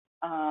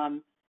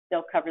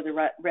 They'll cover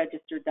the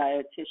registered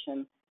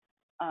dietitian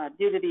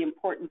due to the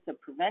importance of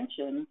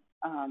prevention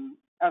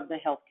of the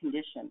health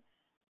condition.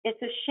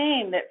 It's a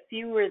shame that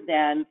fewer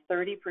than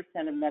 30%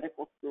 of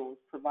medical schools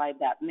provide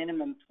that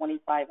minimum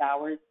 25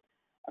 hours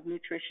of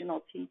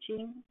nutritional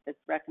teaching that's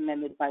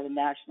recommended by the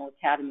National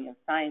Academy of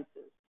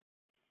Sciences.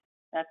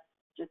 That's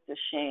just a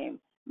shame.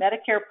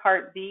 Medicare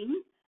Part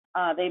B,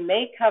 they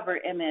may cover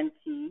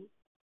MNT,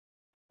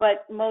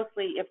 but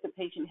mostly if the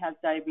patient has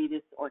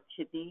diabetes or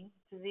kidney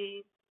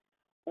disease,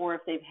 or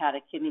if they've had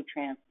a kidney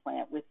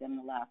transplant within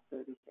the last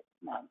 36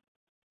 months.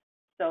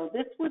 So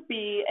this would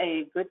be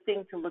a good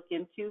thing to look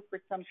into for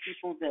some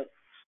people that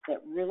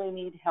really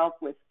need help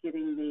with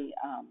getting the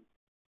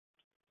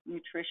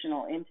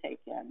nutritional intake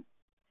in.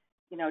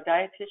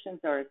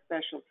 Dietitians are a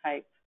special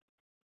type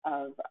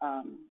of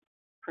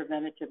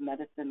preventative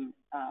medicine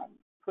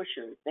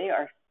pushers. They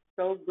are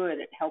so good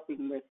at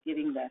helping with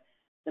getting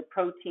the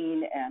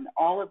protein and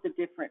all of the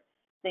different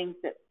things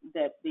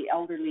that the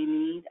elderly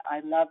need.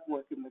 I love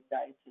working with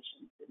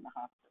dietitians in the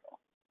hospital.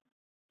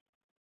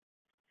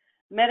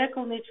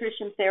 Medical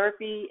nutrition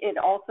therapy, it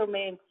also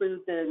may include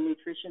the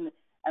nutrition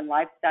and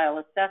lifestyle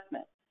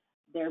assessment.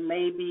 There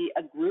may be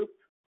a group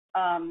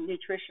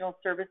nutritional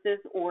services,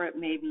 or it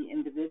may be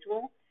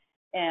individual,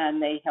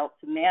 and they help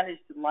to manage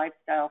the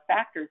lifestyle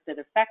factors that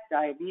affect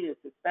diabetes,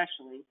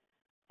 especially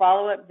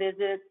follow-up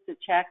visits to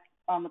check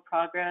on the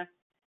progress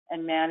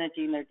and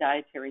managing their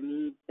dietary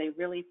needs. They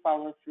really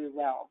follow through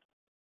well.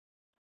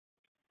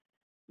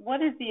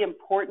 What is the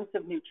importance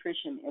of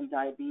nutrition in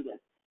diabetes?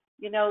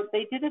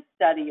 They did a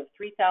study of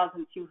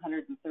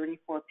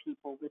 3,234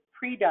 people with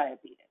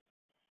pre-diabetes.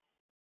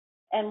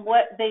 And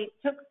they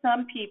took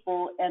some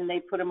people and they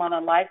put them on a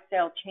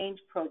lifestyle change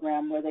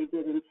program where they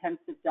did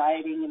intensive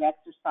dieting and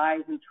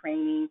exercise and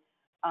training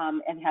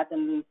and had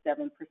them lose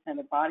 7%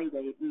 of body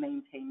weight and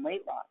maintain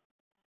weight loss.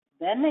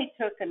 Then they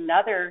took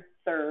another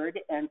third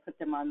and put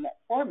them on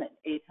metformin,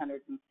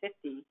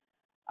 850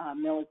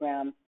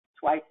 milligrams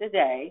twice a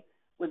day,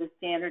 with a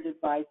standard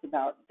advice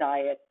about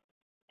diet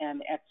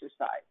and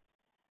exercise.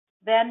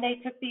 Then they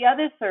took the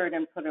other third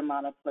and put them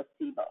on a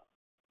placebo.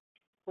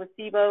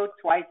 Placebo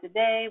twice a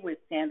day with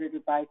standard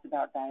advice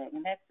about diet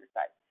and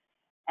exercise.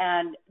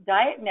 And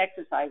diet and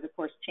exercise, of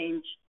course,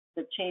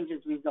 the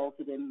changes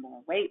resulted in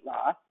more weight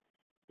loss.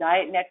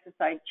 Diet and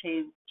exercise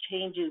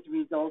changes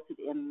resulted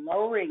in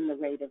lowering the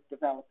rate of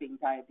developing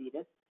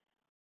diabetes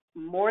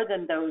more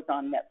than those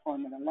on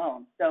metformin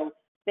alone. So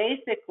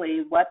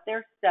basically, what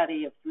their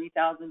study of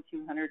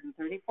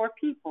 3,234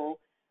 people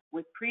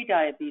with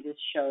prediabetes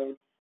showed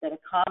that a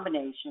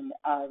combination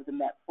of the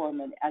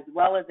metformin as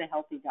well as a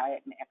healthy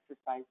diet and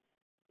exercise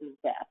is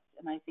best.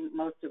 And I think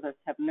most of us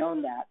have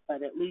known that,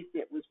 but at least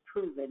it was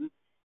proven,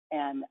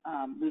 and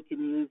we can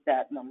use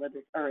that in the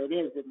literature, or it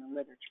is in the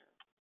literature.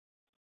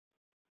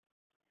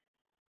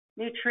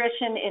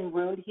 Nutrition in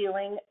wound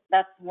healing,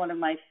 that's one of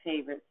my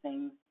favorite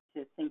things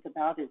to think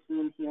about is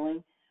wound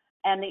healing.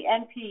 And the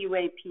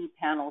NPUAP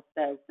panel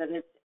says that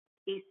it's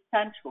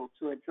essential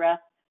to address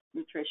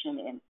nutrition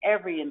in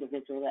every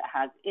individual that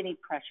has any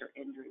pressure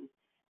injuries.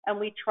 And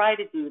we try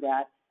to do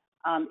that.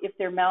 If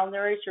they're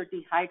malnourished or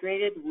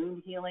dehydrated,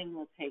 wound healing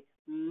will take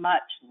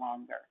much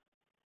longer.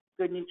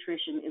 Good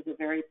nutrition is a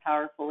very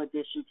powerful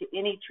addition to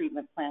any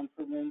treatment plan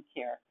for wound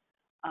care,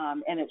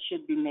 and it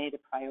should be made a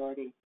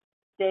priority.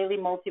 Daily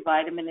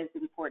multivitamin is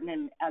important,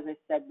 and as I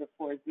said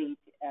before, zinc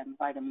and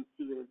vitamin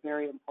C are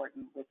very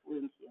important with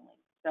wound healing.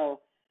 So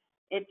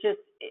it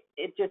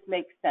just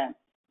makes sense.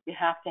 You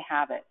have to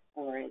have it,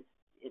 or it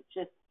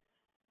just,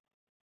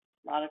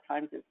 a lot of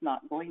times it's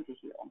not going to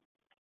heal.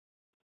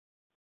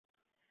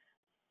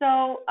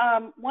 So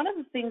one of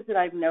the things that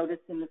I've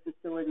noticed in the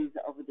facilities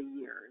over the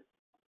years,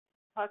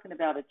 talking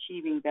about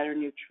achieving better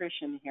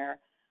nutrition here,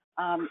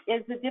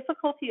 is the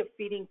difficulty of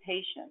feeding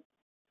patients.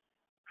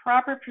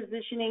 Proper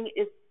positioning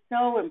is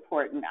so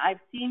important.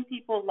 I've seen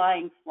people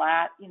lying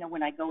flat,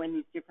 when I go in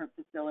these different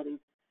facilities,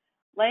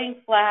 laying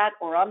flat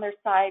or on their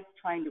sides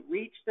trying to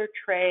reach their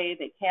tray.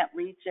 They can't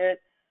reach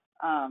it.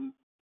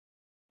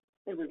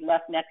 It was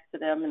left next to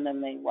them and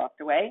then they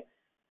walked away.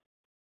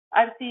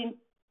 I've seen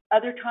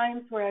other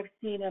times where I've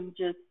seen them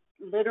just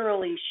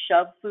literally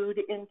shove food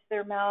into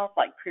their mouth,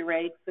 like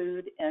pureed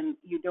food, and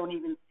you don't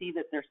even see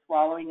that they're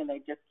swallowing and they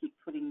just keep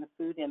putting the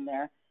food in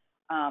there.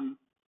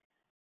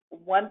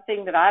 One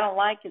thing that I don't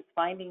like is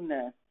finding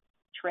the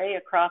tray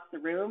across the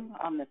room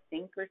on the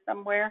sink or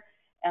somewhere,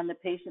 and the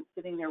patient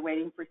sitting there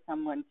waiting for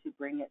someone to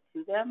bring it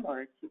to them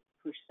or to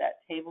push that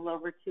table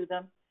over to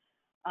them.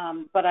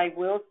 But I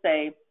will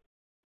say,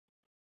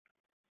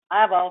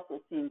 I've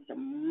also seen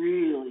some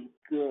really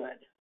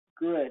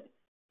good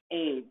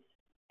aides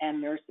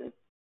and nurses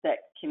that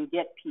can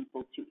get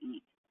people to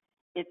eat.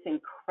 It's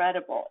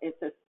incredible.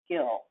 It's a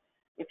skill.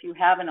 If you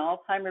have an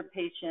Alzheimer's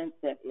patient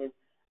that is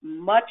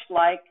much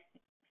like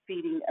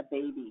feeding a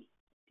baby,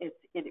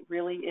 it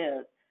really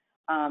is.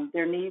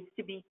 There needs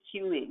to be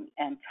cueing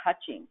and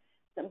touching.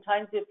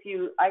 Sometimes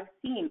I've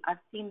seen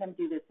them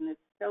do this, and it's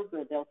so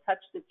good. They'll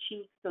touch the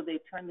cheek so they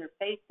turn their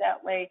face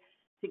that way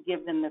to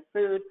give them the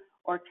food,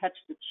 or touch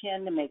the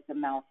chin to make the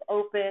mouth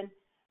open.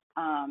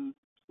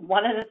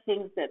 One of the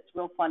things that's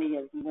real funny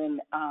is when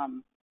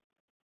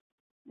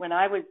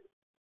I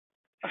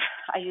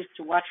used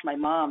to watch my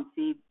mom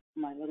feed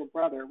my little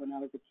brother when I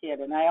was a kid,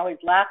 and I always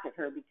laughed at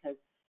her because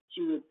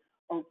she would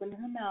open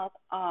her mouth,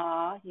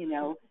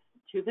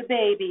 to the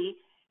baby,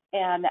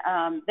 and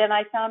then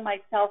I found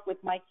myself with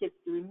my kids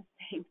doing the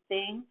same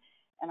thing,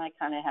 and I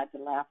kind of had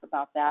to laugh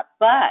about that.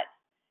 But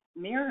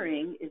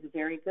mirroring is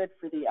very good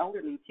for the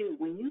elderly too.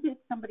 When you get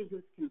somebody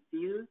who's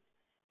confused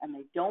and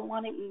they don't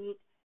want to eat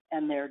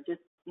and they're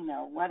just,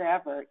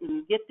 whatever, and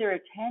you get their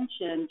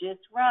attention just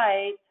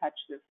right, touch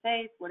their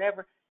face,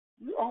 whatever,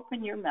 you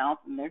open your mouth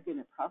and they're going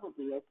to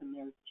probably open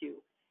theirs too.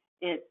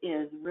 It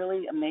is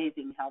really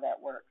amazing how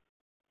that works.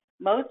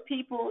 Most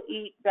people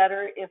eat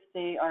better if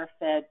they are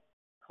fed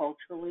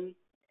culturally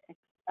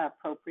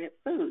appropriate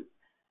foods.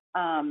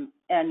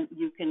 And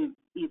you can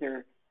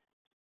either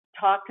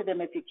talk to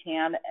them if you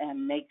can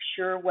and make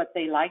sure what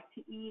they like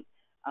to eat,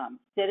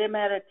 sit them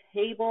at a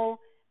table,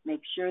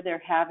 make sure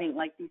they're having,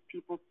 like these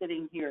people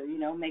sitting here,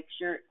 make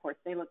sure, of course,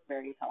 they look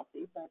very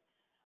healthy, but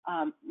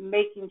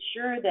making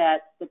sure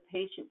that the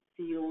patient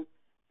feels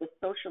the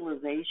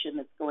socialization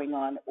that's going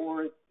on,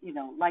 or,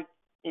 like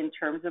in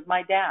terms of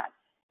my dad,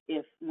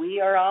 if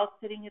we are all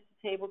sitting at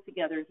the table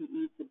together, he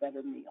eats a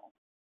better meal.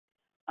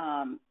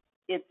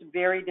 It's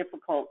very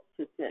difficult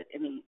to sit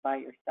and eat by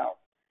yourself.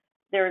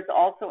 There's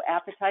also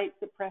appetite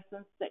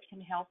suppressants that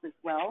can help as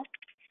well.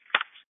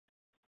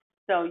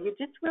 So you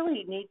just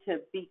really need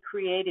to be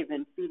creative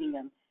in feeding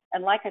them.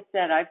 And like I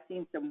said, I've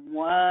seen some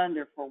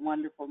wonderful,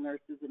 wonderful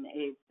nurses and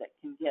aides that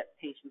can get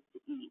patients to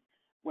eat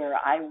where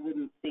I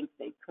wouldn't think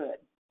they could.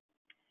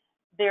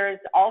 There's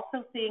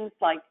also things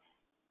like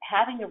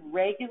having a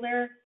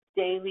regular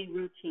daily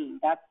routine.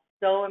 That's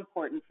so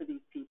important for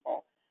these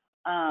people.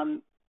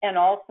 And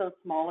also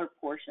smaller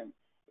portions.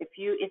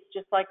 It's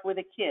just like with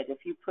a kid.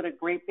 If you put a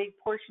great big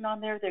portion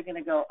on there, they're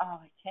going to go, oh,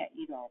 I can't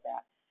eat all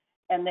that.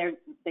 And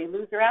they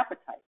lose their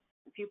appetite.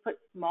 If you put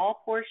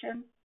small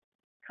portions,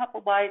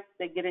 couple bites,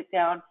 they get it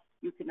down,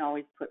 you can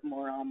always put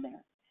more on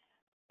there.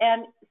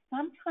 And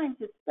sometimes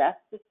it's best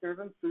to serve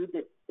them food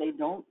that they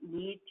don't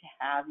need to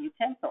have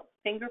utensils.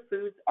 Finger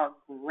foods are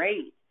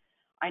great.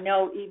 I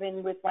know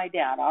even with my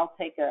dad, I'll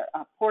take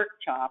a pork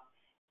chop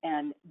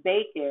and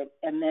bake it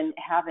and then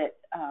have it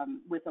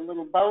with a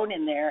little bone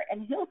in there,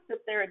 and he'll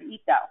sit there and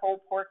eat that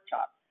whole pork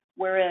chop.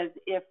 Whereas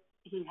if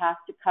he has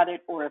to cut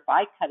it, or if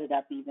I cut it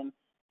up even,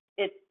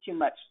 it's too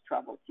much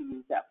trouble to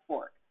use that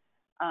fork.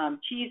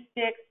 Cheese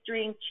sticks,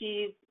 string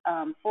cheese,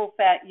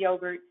 full-fat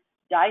yogurt,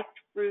 diced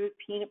fruit,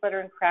 peanut butter,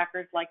 and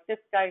crackers. Like this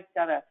guy's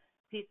got a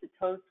piece of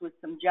toast with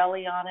some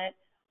jelly on it,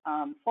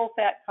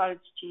 full-fat cottage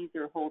cheese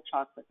or whole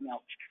chocolate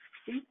milk.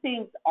 These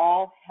things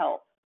all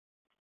help.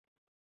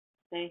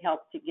 They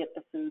help to get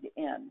the food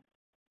in.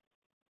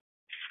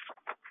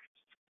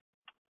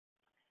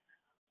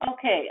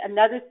 Okay,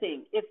 another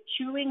thing. If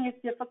chewing is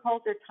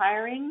difficult or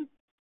tiring,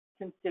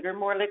 consider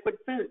more liquid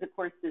foods. Of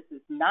course, this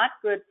is not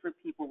good for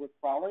people with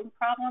swallowing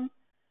problems,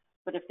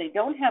 but if they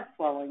don't have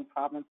swallowing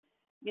problems,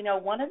 you know,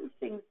 one of the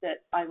things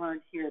that I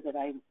learned here that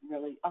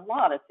a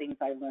lot of things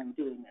I learned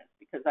doing this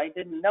because I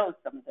didn't know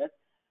some of this.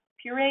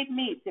 Pureed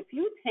meats. If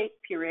you take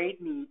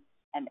pureed meats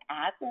and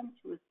add them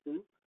to a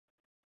soup,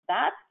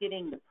 that's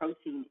getting the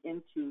protein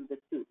into the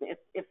soup.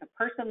 If a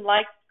person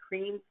likes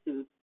cream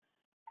soup,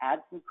 add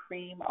some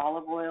cream,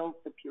 olive oil,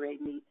 the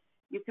pureed meat.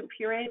 You can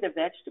puree the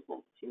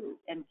vegetables too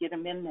and get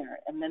them in there.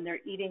 And then they're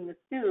eating the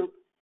soup,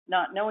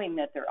 not knowing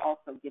that they're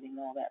also getting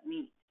all that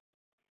meat.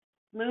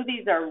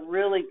 Smoothies are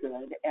really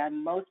good,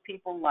 and most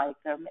people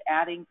like them.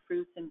 Adding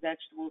fruits and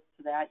vegetables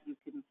to that, you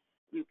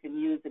can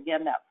use,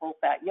 again, that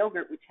full-fat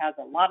yogurt, which has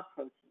a lot of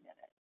protein in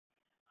it.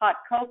 Hot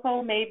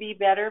cocoa may be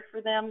better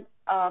for them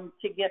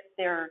to get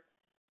their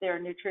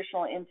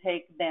nutritional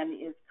intake than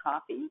is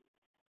coffee,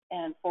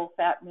 and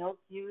full-fat milk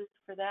used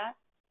for that.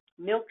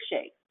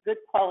 Milkshakes. Good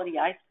quality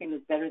ice cream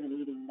is better than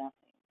eating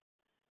nothing.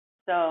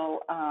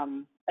 So,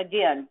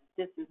 again,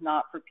 this is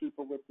not for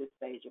people with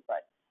dysphagia,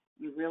 but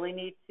you really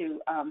need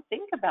to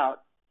think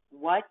about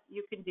what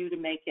you can do to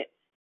make it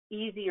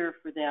easier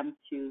for them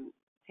to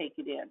take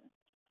it in.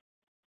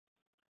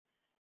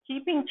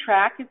 Keeping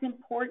track is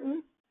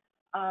important.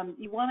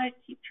 You want to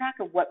keep track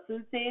of what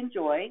foods they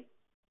enjoy,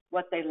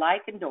 what they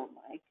like and don't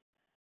like.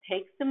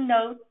 Take some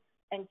notes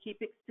and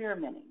keep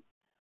experimenting.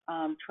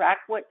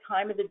 Track what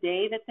time of the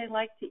day that they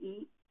like to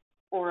eat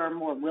or are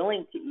more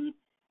willing to eat,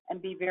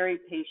 and be very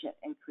patient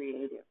and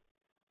creative.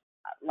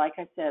 Like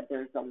I said,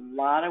 there's a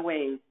lot of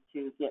ways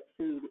to get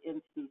food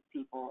into these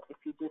people. If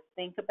you just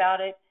think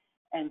about it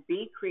and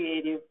be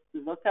creative,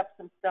 look up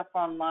some stuff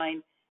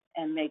online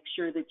and make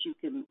sure that you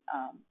can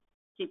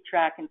keep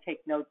track and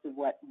take notes of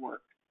what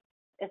works.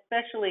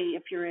 Especially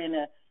if you're in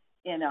a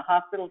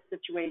hospital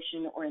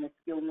situation or in a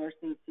skilled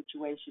nursing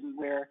situation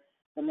where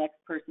the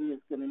next person is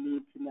going to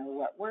need to know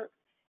what works.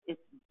 It's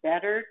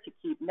better to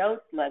keep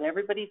notes, let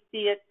everybody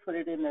see it, put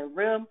it in their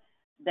room,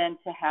 than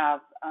to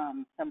have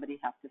somebody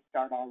have to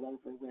start all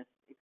over with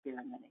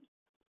experimenting.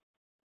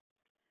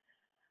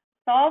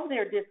 Solve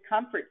their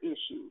discomfort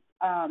issues.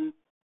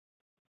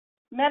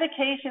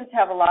 Medications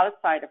have a lot of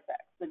side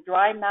effects. The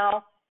dry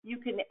mouth, you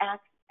can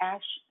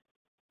actually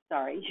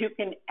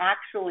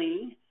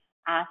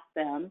ask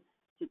them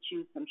to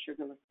chew some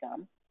sugarless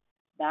gum.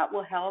 That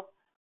will help.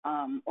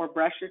 Or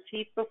brush your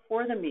teeth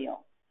before the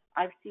meal.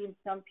 I've seen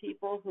some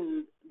people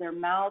who their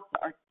mouths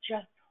are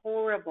just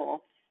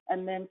horrible,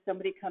 and then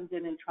somebody comes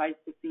in and tries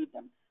to feed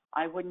them.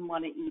 I wouldn't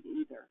want to eat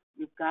either.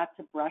 You've got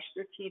to brush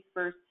their teeth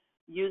first,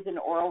 use an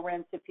oral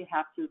rinse if you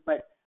have to,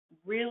 but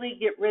really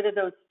get rid of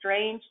those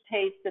strange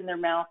tastes in their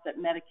mouth that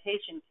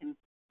medication can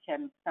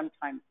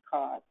sometimes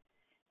cause.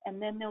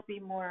 And then they'll be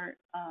more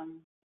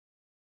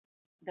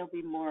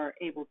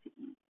able to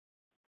eat.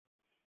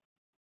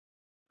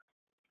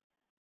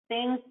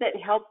 Things that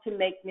help to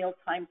make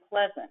mealtime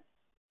pleasant,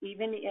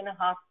 even in a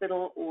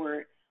hospital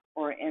or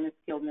in a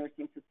skilled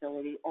nursing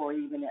facility or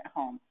even at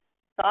home.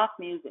 Soft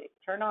music.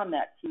 Turn on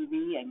that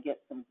TV and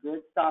get some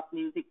good soft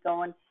music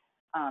going.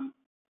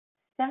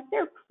 Set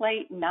their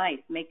plate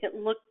nice. Make it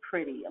look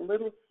pretty. A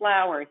little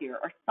flower here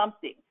or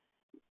something.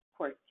 Of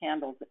course,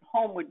 candles at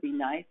home would be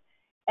nice.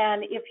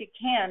 And if you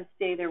can,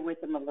 stay there with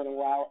them a little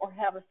while or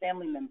have a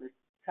family member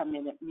come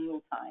in at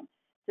mealtime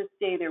to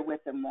stay there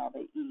with them while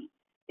they eat.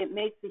 It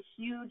makes a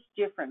huge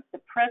difference. The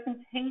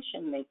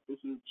presentation makes a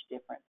huge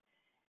difference.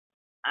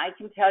 I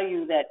can tell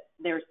you that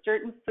there are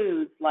certain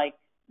foods, like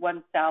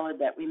one salad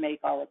that we make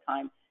all the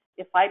time.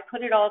 If I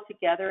put it all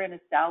together in a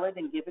salad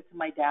and give it to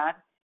my dad,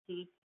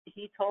 he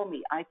told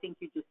me, I think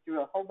you just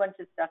threw a whole bunch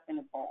of stuff in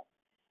a bowl.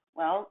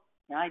 Well,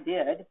 yeah, I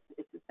did.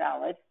 It's a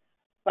salad.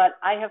 But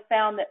I have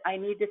found that I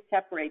need to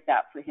separate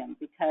that for him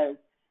because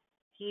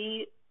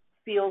he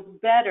feels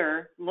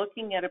better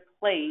looking at a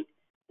plate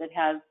that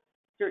has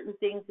certain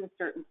things in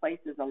certain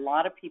places. A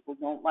lot of people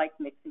don't like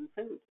mixing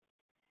food.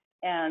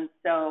 And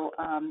so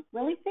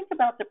really think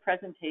about the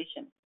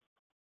presentation.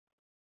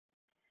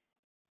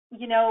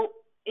 You know,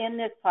 in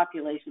this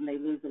population, they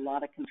lose a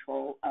lot of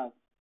control of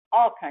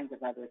all kinds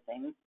of other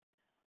things.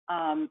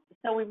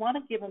 So we want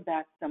to give them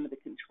back some of the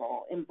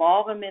control.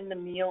 Involve them in the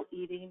meal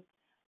eating,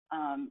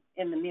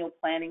 in the meal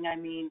planning,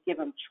 give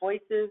them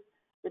choices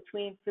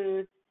between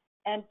foods,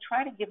 and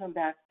try to give them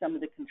back some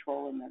of the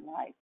control in their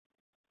life.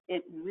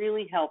 It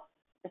really helps,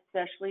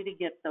 especially to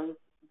get those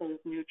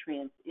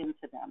nutrients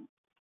into them.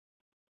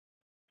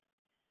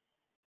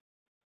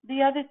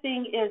 The other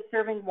thing is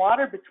serving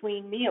water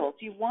between meals.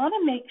 You want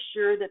to make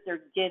sure that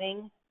they're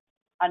getting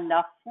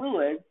enough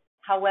fluids.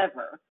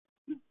 However,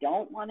 you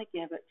don't want to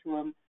give it to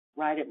them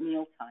right at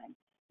mealtime,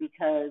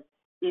 because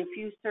if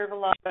you serve a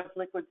lot of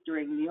liquids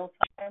during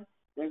mealtime,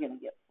 they're going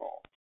to get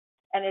full.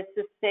 And it's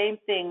the same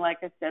thing, like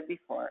I said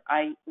before.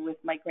 With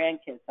my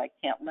grandkids, I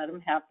can't let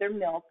them have their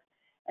milk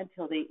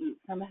until they eat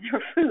some of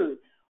their food,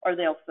 or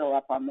they'll fill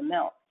up on the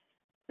milk.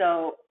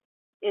 So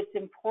it's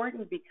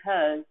important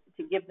because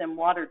to give them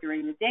water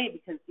during the day,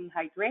 because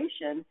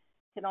dehydration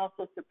can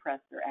also suppress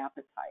their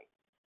appetite.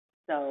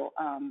 So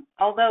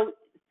although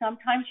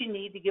sometimes you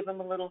need to give them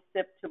a little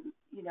sip to,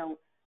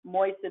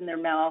 moisten their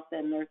mouth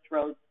and their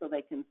throat so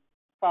they can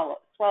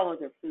swallow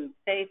their food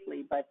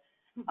safely, but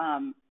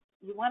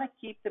you want to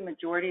keep the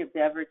majority of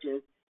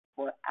beverages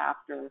for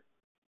after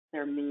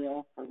their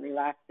meal for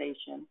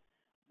relaxation,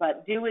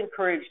 but do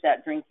encourage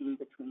that drinking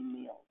between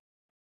meals.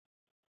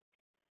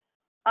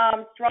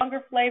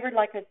 Stronger flavored,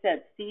 like I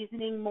said,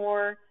 seasoning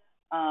more.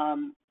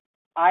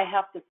 I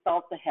have to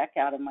salt the heck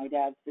out of my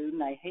dad's food,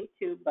 and I hate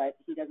to, but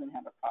he doesn't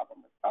have a problem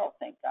with salt,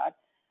 thank God,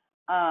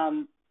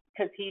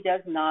 because he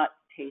does not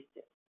taste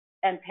it.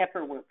 And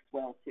pepper works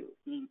well too.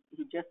 He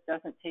just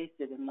doesn't taste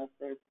it unless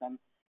there's some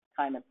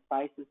kind of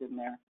spices in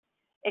there.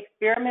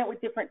 Experiment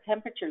with different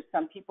temperatures.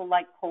 Some people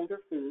like colder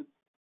foods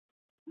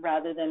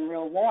rather than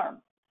real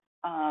warm.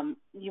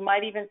 You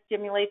might even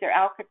stimulate their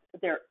appetite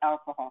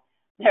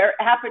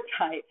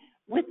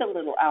with a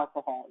little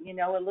alcohol.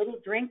 A little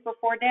drink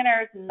before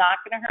dinner is not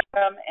going to hurt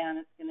them, and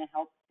it's going to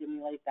help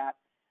stimulate that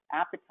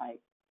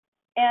appetite.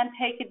 And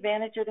take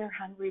advantage of their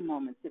hungry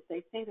moments. If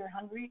they say they're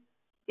hungry,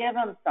 give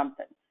them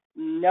something.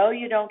 No,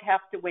 you don't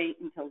have to wait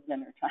until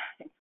dinner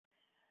time.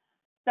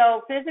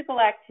 So physical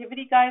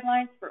activity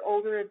guidelines for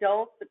older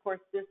adults. Of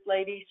course, this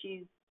lady,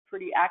 she's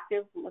pretty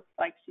active. Looks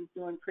like she's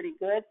doing pretty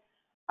good.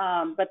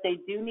 But they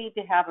do need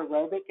to have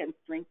aerobic and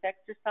strength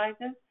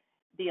exercises.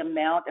 The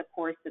amount, of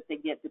course, that they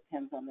get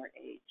depends on their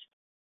age.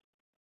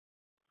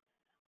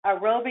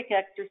 Aerobic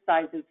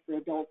exercises for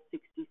adults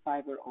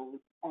 65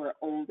 or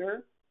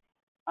older.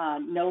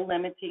 No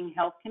limiting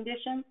health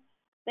conditions.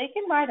 They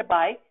can ride a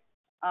bike.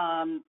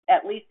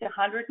 At least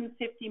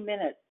 150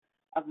 minutes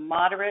of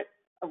moderate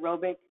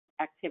aerobic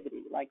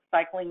activity, like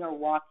cycling or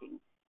walking,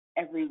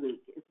 every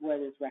week is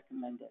what is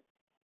recommended.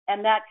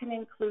 And that can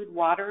include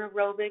water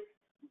aerobics,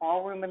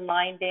 ballroom and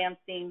line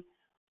dancing,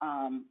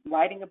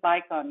 riding a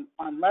bike on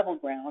level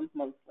ground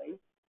mostly,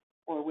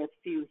 or with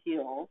few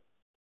hills,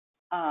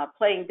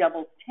 playing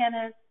doubles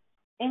tennis,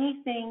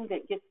 anything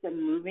that gets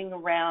them moving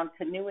around,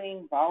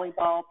 canoeing,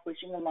 volleyball,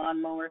 pushing a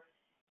lawnmower,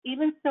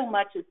 even so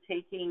much as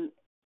taking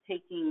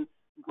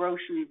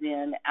groceries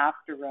in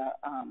after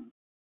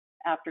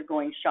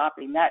going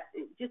shopping. That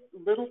just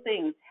little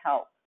things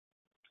help.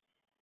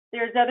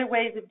 There's other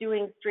ways of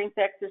doing strength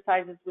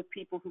exercises with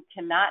people who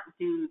cannot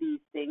do these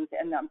things,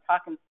 and I'm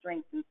talking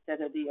strength instead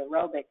of the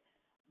aerobic,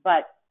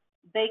 but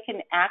they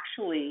can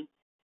actually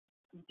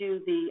do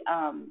the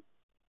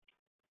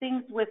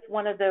things with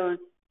one of those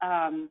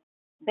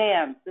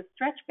bands. The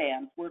stretch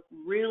bands work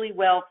really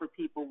well for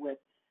people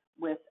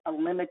with a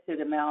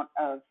limited amount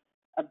of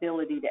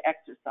ability to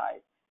exercise.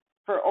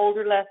 For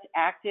older, less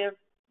active,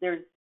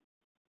 there's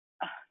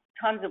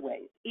tons of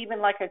ways. Even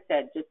like I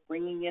said, just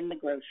bringing in the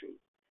groceries.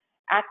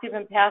 Active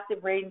and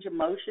passive range of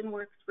motion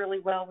works really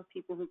well with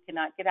people who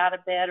cannot get out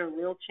of bed or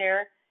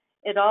wheelchair.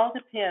 It all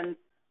depends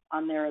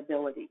on their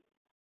ability.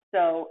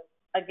 So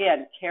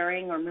again,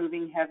 carrying or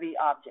moving heavy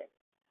objects.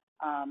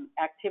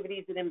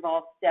 Activities that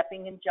involve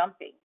stepping and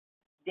jumping.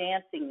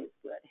 Dancing is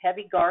good.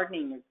 Heavy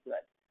gardening is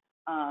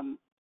good.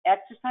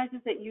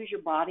 Exercises that use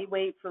your body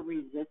weight for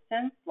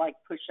resistance, like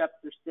push-ups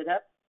or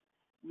sit-ups.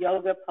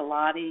 Yoga,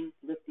 Pilates,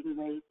 lifting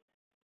weights.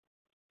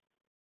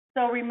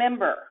 So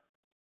remember,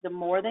 the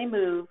more they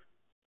move,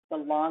 the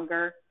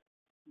longer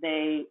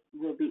they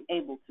will be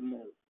able to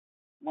move.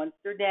 Once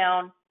they're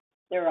down,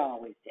 they're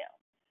always down.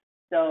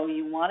 So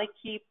you want to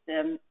keep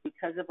them,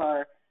 because of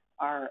our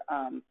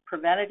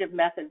preventative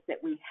methods that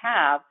we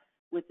have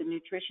with the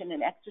nutrition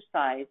and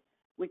exercise,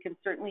 we can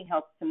certainly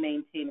help to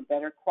maintain a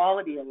better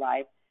quality of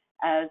life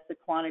as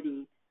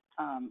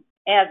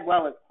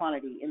well as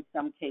quantity in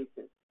some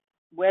cases.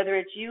 Whether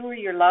it's you or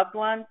your loved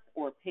ones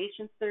or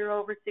patients that are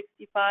over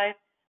 65,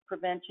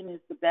 prevention is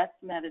the best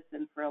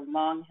medicine for a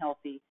long,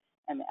 healthy,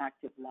 and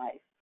active life.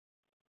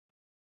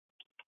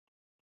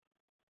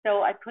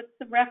 So I put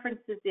some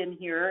references in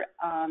here,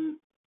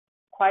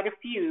 quite a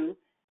few,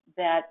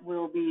 that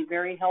will be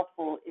very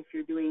helpful if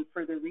you're doing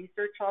further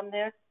research on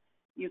this.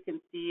 You can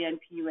see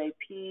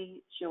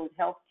NPUAP, Shield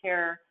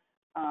Healthcare,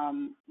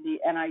 the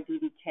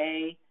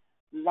NIDDK,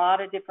 a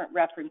lot of different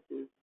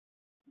references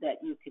that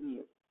you can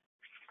use.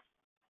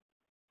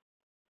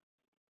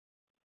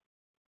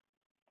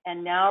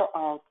 And now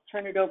I'll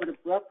turn it over to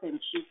Brooke, and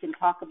she can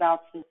talk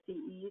about the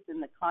CEs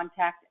and the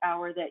contact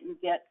hour that you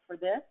get for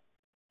this,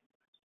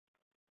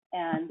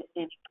 and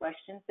any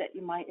questions that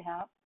you might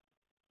have.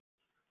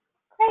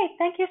 Great.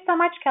 Thank you so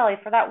much, Kelly,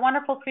 for that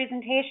wonderful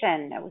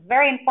presentation. It was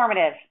very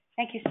informative.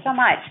 Thank you so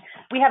much.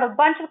 We have a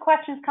bunch of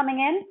questions coming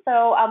in,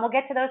 so we'll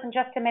get to those in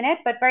just a minute.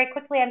 But very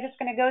quickly, I'm just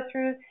going to go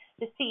through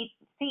the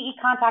CE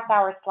Contact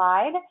Hour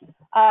slide.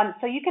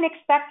 So you can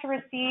expect to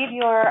receive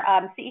your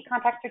CE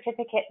Contact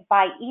certificate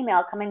by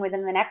email coming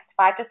within the next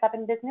 5 to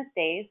 7 business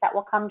days. That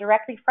will come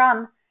directly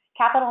from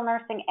Capital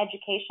Nursing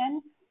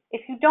Education.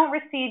 If you don't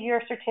receive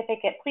your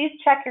certificate, please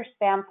check your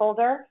spam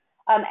folder.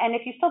 And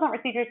if you still don't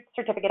receive your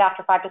certificate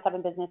after 5 to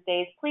 7 business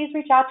days, please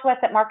reach out to us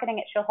at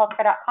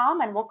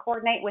marketing@shieldhealthcare.com and we'll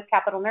coordinate with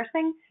Capital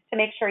Nursing to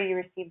make sure you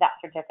receive that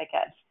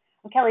certificate.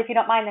 And Kelly, if you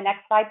don't mind, the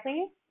next slide,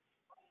 please.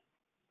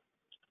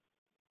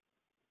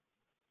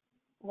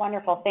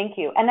 Wonderful, thank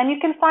you. And then you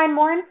can find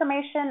more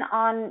information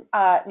on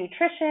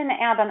nutrition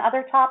and on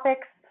other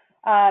topics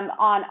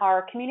on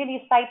our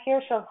community site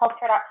here,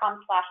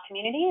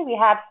 shieldhealthcare.com/community. We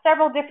have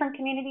several different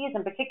communities,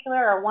 in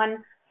particular,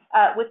 one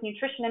with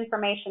nutrition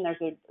information.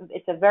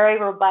 It's a very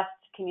robust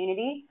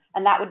community,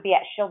 and that would be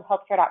at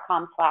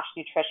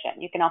shieldhealthcare.com/nutrition.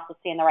 You can also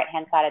see on the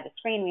right-hand side of the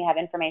screen, we have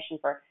information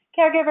for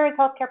caregivers,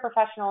 healthcare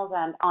professionals,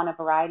 and on a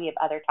variety of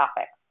other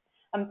topics.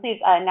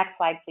 Please, next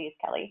slide, please,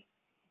 Kelly.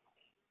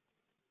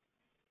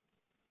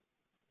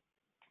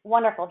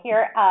 Wonderful.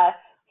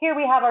 Here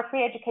we have our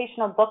free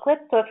educational booklet.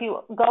 So if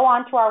you go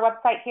onto our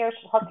website here,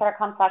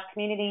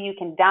 shieldhealthcare.com/community, you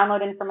can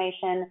download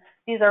information.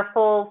 These are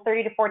full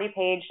 30 to 40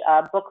 page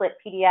booklet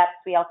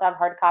PDFs. We also have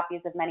hard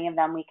copies of many of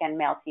them we can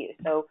mail to you.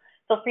 So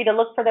feel free to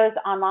look for those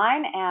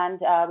online,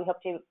 and we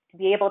hope to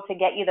be able to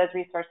get you those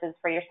resources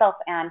for yourself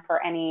and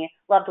for any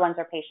loved ones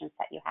or patients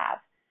that you have.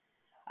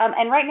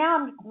 And right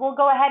now, we'll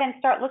go ahead and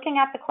start looking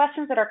at the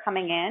questions that are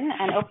coming in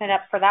and open it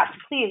up for that. So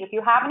please, if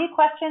you have any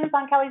questions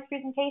on Kelly's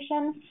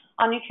presentation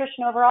on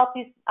nutrition overall,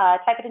 please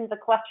type it into the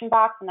question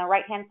box on the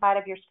right-hand side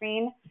of your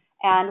screen,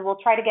 and we'll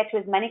try to get to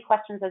as many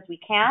questions as we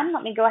can.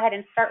 Let me go ahead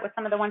and start with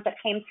some of the ones that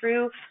came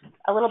through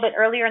a little bit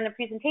earlier in the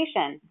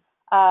presentation.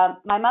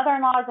 My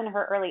mother-in-law is in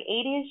her early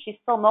 80s. She's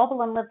still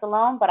mobile and lives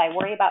alone, but I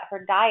worry about her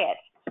diet.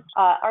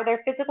 Are there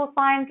physical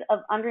signs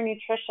of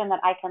undernutrition that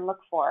I can look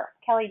for?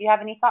 Kelly, do you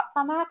have any thoughts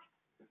on that?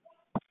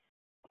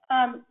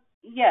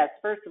 Yes,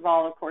 first of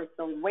all, of course,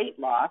 the weight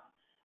loss,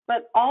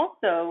 but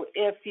also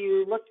if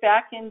you look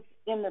back in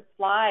the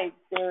slides,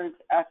 there's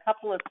a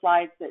couple of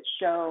slides that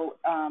show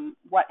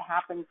what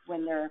happens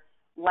when they're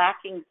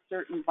lacking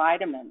certain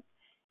vitamins.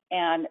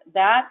 And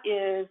that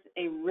is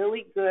a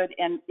really good,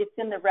 and it's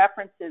in the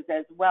references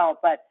as well,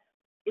 but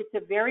it's a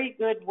very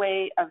good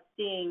way of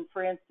seeing,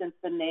 for instance,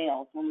 the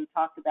nails, when we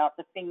talked about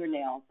the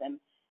fingernails and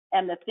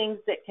the things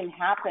that can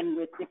happen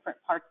with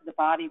different parts of the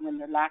body when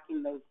they're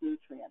lacking those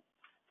nutrients.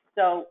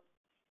 So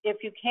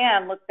if you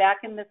can, look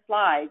back in the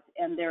slides,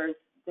 and there's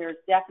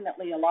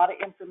definitely a lot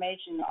of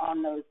information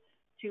on those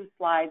 2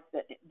 slides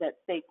that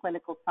say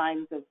clinical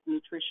signs of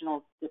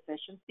nutritional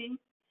deficiencies,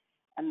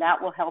 and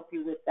that will help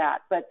you with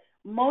that. But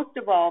most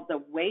of all, the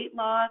weight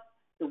loss,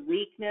 the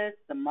weakness,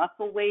 the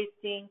muscle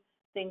wasting,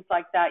 things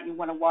like that you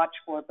want to watch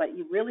for, but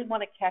you really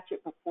want to catch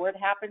it before it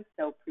happens,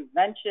 so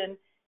prevention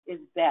is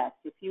best.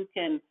 If you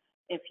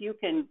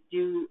can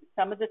do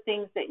some of the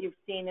things that you've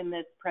seen in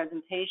this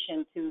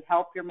presentation to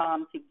help your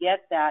mom to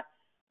get that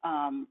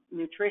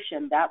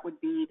nutrition, that would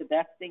be the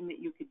best thing that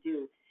you could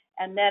do.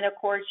 And then, of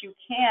course, you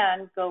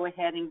can go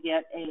ahead and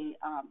get a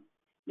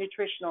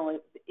nutritional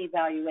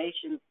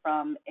evaluation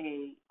from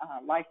a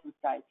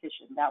licensed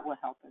dietitian. That will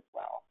help as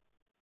well.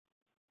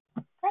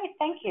 Great,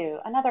 thank you.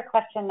 Another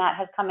question that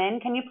has come in.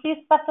 Can you please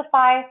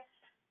specify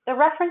the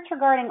reference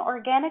regarding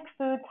organic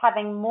foods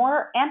having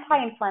more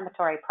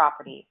anti-inflammatory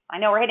properties? I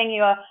know we're hitting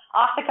you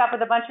off the cuff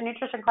with a bunch of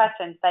nutrition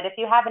questions, but if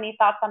you have any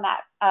thoughts on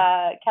that,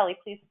 Kelly,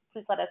 please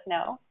let us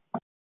know.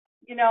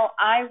 You know,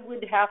 I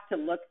would have to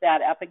look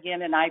that up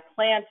again, and I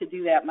plan to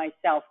do that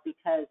myself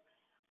because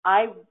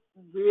I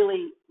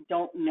really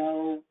don't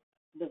know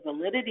the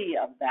validity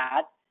of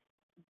that,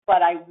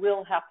 but I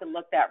will have to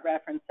look that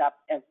reference up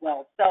as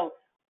well. So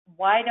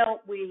why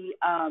don't we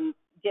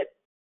get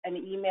an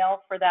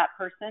email for that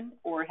person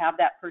or have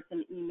that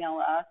person email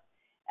us,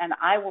 and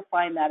I will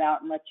find that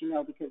out and let you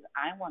know because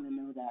I want to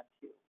know that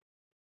too.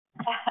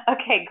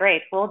 Okay,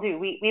 great. We'll do.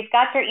 We've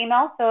got your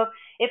email, so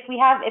if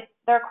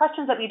there are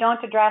questions that we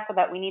don't address or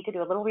that we need to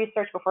do a little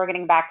research before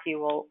getting back to you,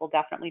 we'll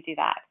definitely do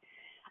that.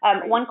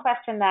 One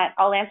question that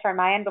I'll answer on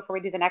my end before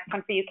we do the next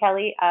one for you,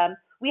 Kelly.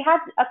 We had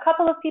a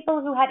couple of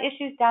people who had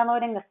issues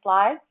downloading the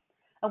slides.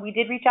 We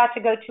did reach out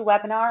to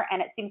GoToWebinar, and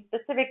it seems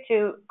specific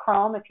to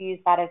Chrome. If you use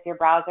that as your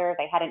browser,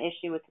 they had an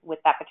issue with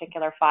that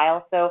particular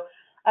file. So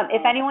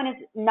if anyone is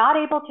not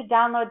able to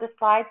download the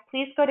slides,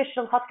 please go to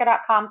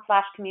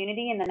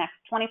shieldhealthcare.com/community in the next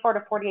 24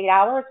 to 48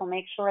 hours. We'll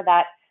make sure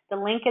that the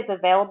link is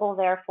available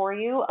there for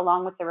you,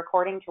 along with the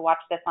recording to watch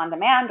this on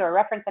demand or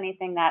reference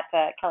anything that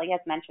Kelly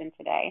has mentioned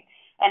today.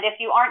 And if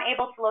you aren't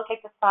able to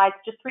locate the slides,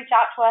 just reach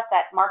out to us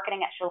at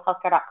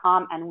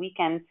marketing@shieldhealthcare.com, and we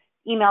can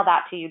email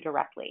that to you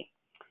directly.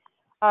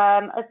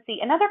 Let's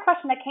see, another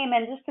question that came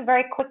in, just a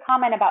very quick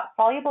comment about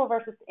soluble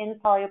versus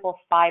insoluble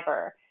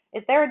fiber.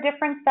 Is there a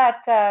difference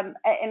that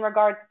in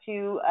regards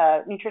to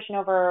nutrition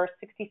over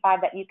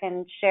 65 that you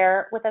can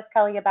share with us,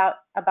 Kelly, about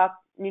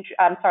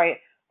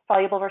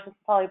Soluble versus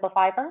soluble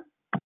fiber?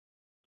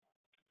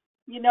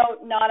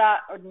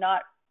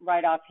 Not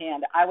right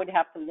offhand. I would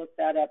have to look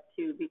that up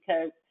too,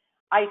 because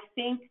I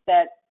think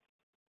that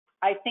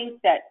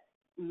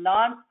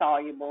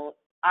non-soluble,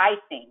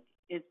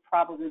 is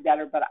probably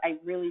better, but I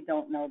really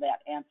don't know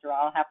that answer.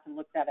 I'll have to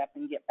look that up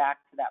and get back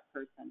to that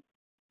person.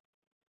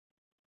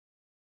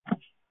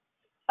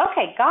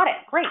 Okay, got it.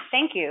 Great,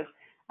 thank you.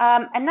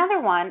 Another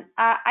one,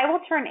 I will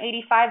turn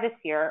 85 this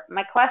year.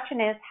 My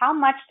question is, how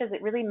much does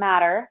it really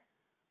matter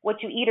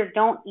what you eat or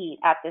don't eat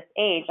at this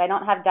age? I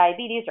don't have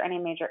diabetes or any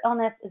major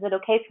illness. Is it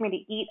okay for me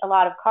to eat a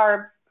lot of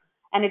carbs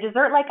and a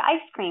dessert like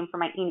ice cream for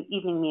my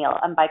evening meal?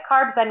 And by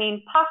carbs, I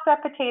mean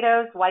pasta,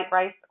 potatoes, white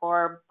rice,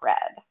 or bread.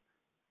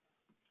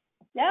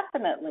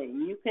 Definitely.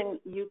 You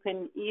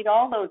can eat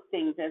all those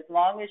things as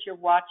long as you're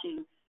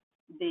watching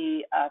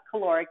the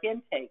caloric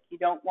intake. You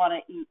don't want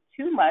to eat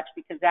too much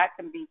because that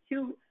can be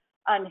too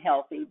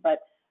unhealthy. But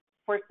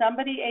for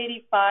somebody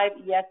 85,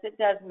 yes, it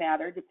does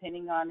matter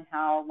depending on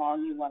how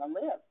long you want to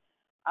live.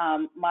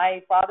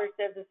 My father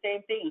says the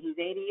same thing. He's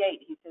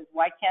 88. He says,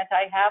 why can't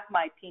I have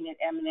my peanut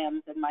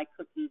M&Ms and my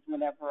cookies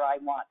whenever I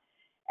want?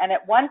 And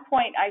at one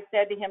point I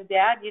said to him,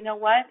 Dad, you know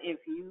what? If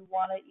you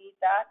want to eat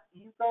that,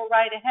 you go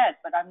right ahead.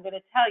 But I'm going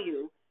to tell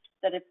you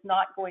that it's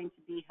not going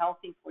to be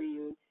healthy for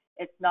you.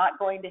 It's not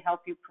going to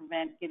help you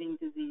prevent getting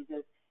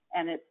diseases.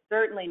 And it's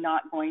certainly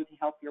not going to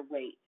help your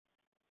weight.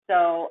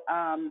 So,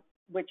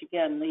 which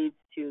again leads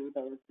to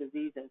those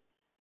diseases.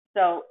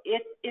 So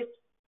it's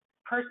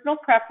personal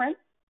preference.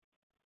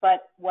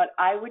 But what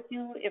I would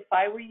do if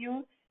I were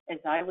you is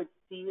I would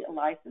see a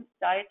licensed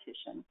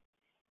dietitian,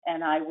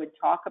 and I would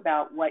talk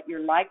about what your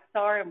likes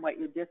are and what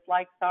your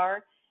dislikes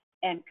are,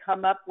 and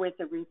come up with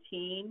a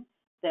routine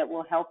that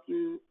will help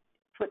you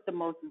put the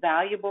most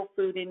valuable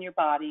food in your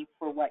body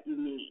for what you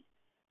need.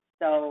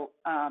 So,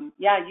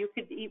 you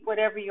could eat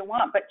whatever you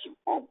want, but you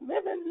won't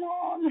live as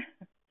long.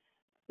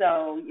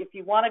 So if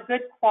you want a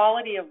good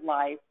quality of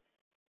life,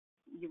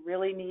 you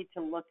really need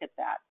to look at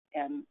that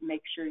and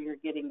make sure you're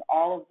getting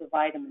all of the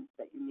vitamins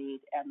that you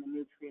need and the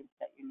nutrients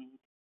that you need.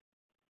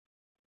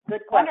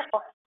 Good question.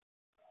 Wonderful.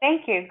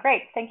 Thank you.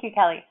 Great. Thank you,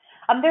 Kelly.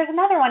 There's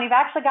another one. You've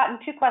actually gotten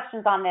two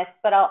questions on this,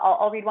 but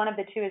I'll read one of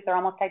the two as they're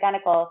almost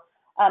identical.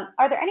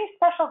 Are there any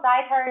special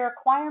dietary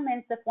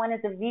requirements if one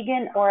is a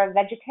vegan or a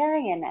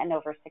vegetarian and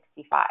over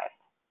 65?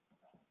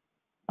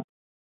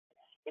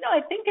 I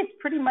think it's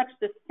pretty much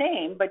the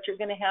same, but you're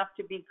going to have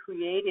to be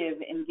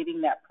creative in getting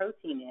that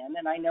protein in.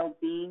 And I know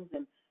beans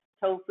and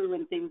tofu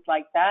and things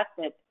like that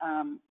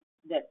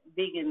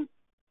vegan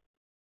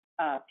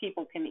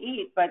people can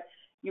eat, but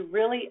you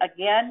really,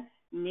 again,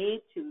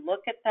 need to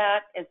look at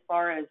that as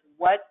far as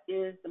what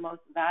is the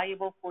most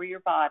valuable for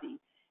your body.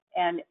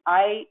 And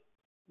I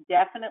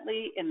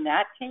definitely, in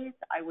that case,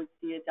 I would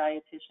see a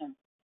dietitian.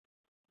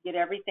 Get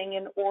everything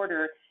in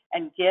order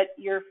and get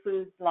your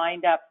foods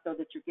lined up so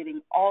that you're getting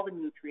all the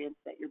nutrients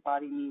that your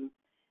body needs.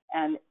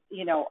 And,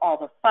 all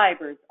the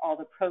fibers, all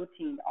the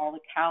protein, all the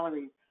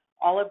calories,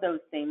 all of those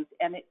things.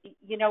 And,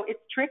 it's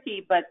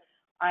tricky, but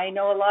I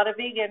know a lot of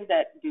vegans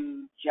that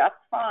do just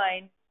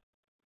fine.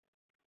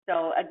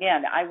 So,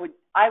 again, I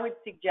would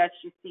suggest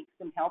you seek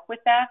some help with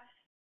that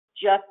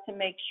just to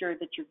make sure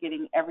that you're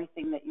getting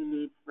everything that you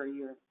need for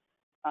your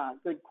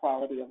good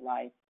quality of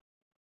life.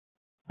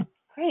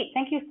 Great.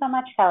 Thank you so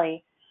much,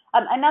 Kelly.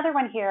 Another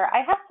one here. I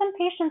have some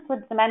patients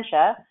with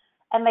dementia,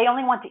 and they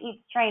only want to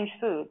eat strange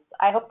foods.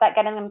 I hope that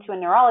getting them to a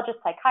neurologist,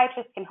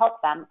 psychiatrist can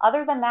help them.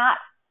 Other than that,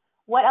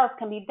 what else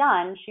can be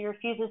done? She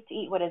refuses to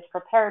eat what is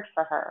prepared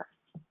for her.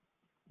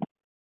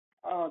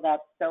 Oh,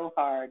 that's so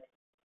hard.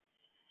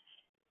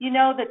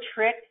 The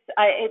tricks,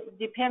 it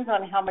depends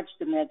on how much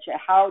dementia,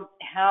 how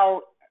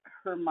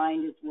her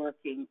mind is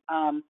working.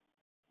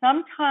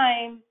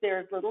 Sometimes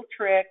there's little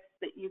tricks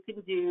that you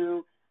can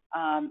do,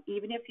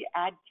 even if you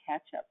add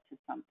ketchup to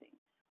something,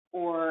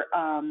 or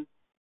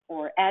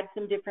add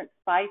some different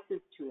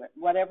spices to it,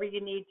 whatever you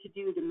need to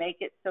do to make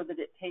it so that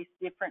it tastes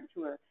different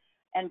to her.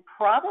 And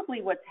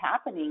probably what's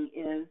happening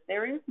is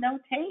there is no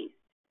taste.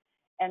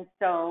 And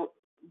so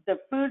the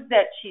foods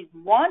that she's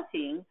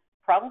wanting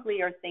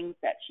probably are things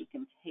that she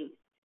can taste.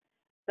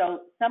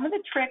 So some of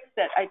the tricks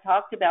that I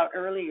talked about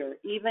earlier,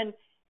 even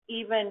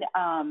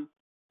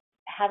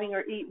having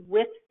her eat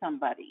with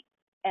somebody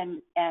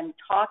and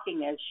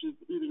talking as she's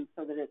eating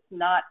so that it's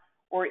not,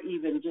 or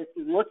even just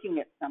looking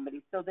at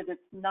somebody so that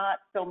it's not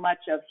so much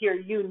of, here,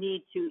 you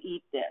need to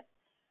eat this.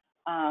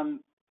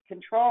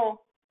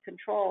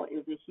 Control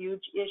is a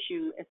huge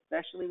issue,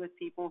 especially with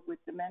people with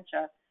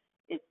dementia.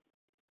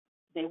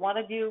 They want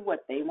to do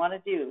what they want to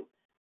do.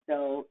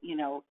 So,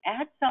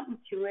 add something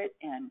to it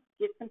and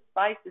get some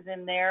spices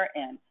in there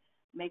and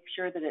make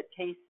sure that it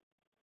tastes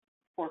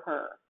for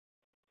her.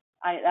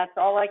 That's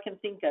all I can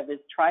think of is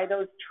try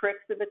those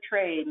tricks of the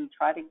trade and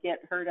try to get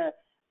her to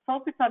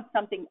focus on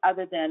something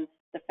other than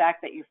the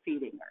fact that you're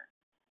feeding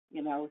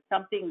her.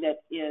 Something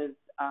that is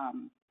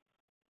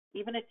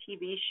even a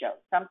TV show,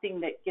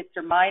 something that gets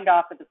her mind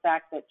off of the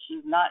fact that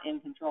she's not in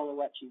control of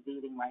what she's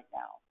eating right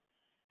now.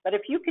 But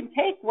if you can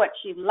take what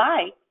she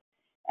likes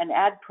and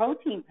add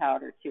protein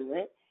powder to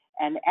it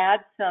and add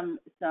some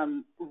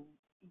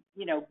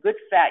good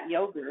fat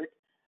yogurt,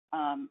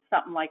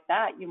 something like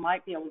that, you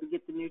might be able to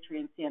get the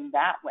nutrients in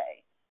that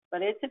way.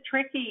 But it's a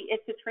tricky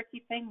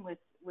thing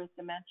with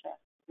dementia.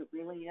 It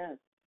really is.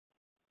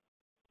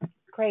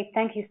 Great.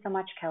 Thank you so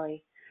much,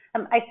 Kelly.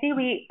 I see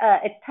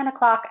it's 10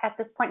 o'clock at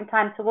this point in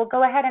time, so we'll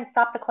go ahead and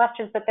stop the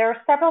questions, but there are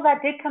several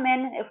that did come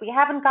in. If we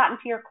haven't gotten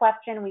to your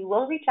question, we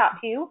will reach out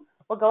to you.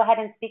 We'll go ahead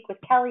and speak with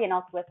Kelly and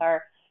also with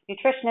our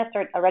nutritionists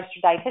or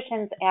registered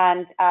dietitians,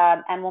 and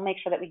we'll make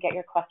sure that we get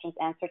your questions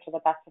answered to the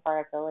best of our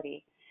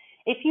ability.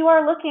 If you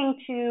are looking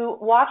to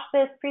watch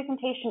this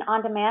presentation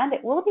on demand,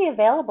 it will be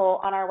available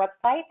on our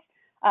website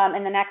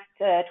in the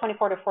next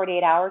 24 to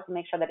 48 hours. We'll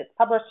make sure that it's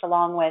published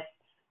along with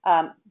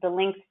the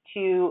links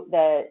to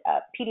the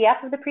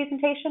PDF of the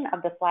presentation,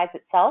 of the slides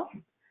itself.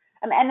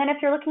 And then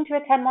if you're looking to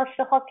attend more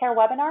Shield Healthcare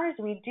webinars,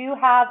 we do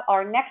have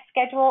our next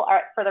schedule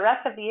for the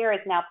rest of the year is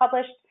now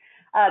published.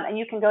 And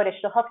you can go to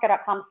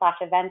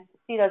shieldhealthcare.com/events,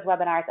 see those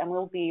webinars, and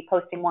we'll be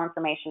posting more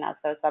information as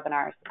those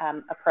webinars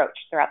approach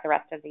throughout the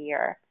rest of the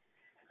year.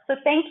 So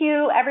thank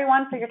you,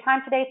 everyone, for your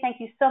time today. Thank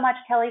you so much,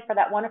 Kelly, for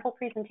that wonderful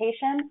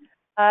presentation,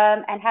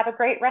 and have a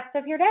great rest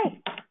of your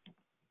day.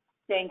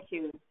 Thank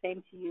you.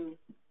 Same to you.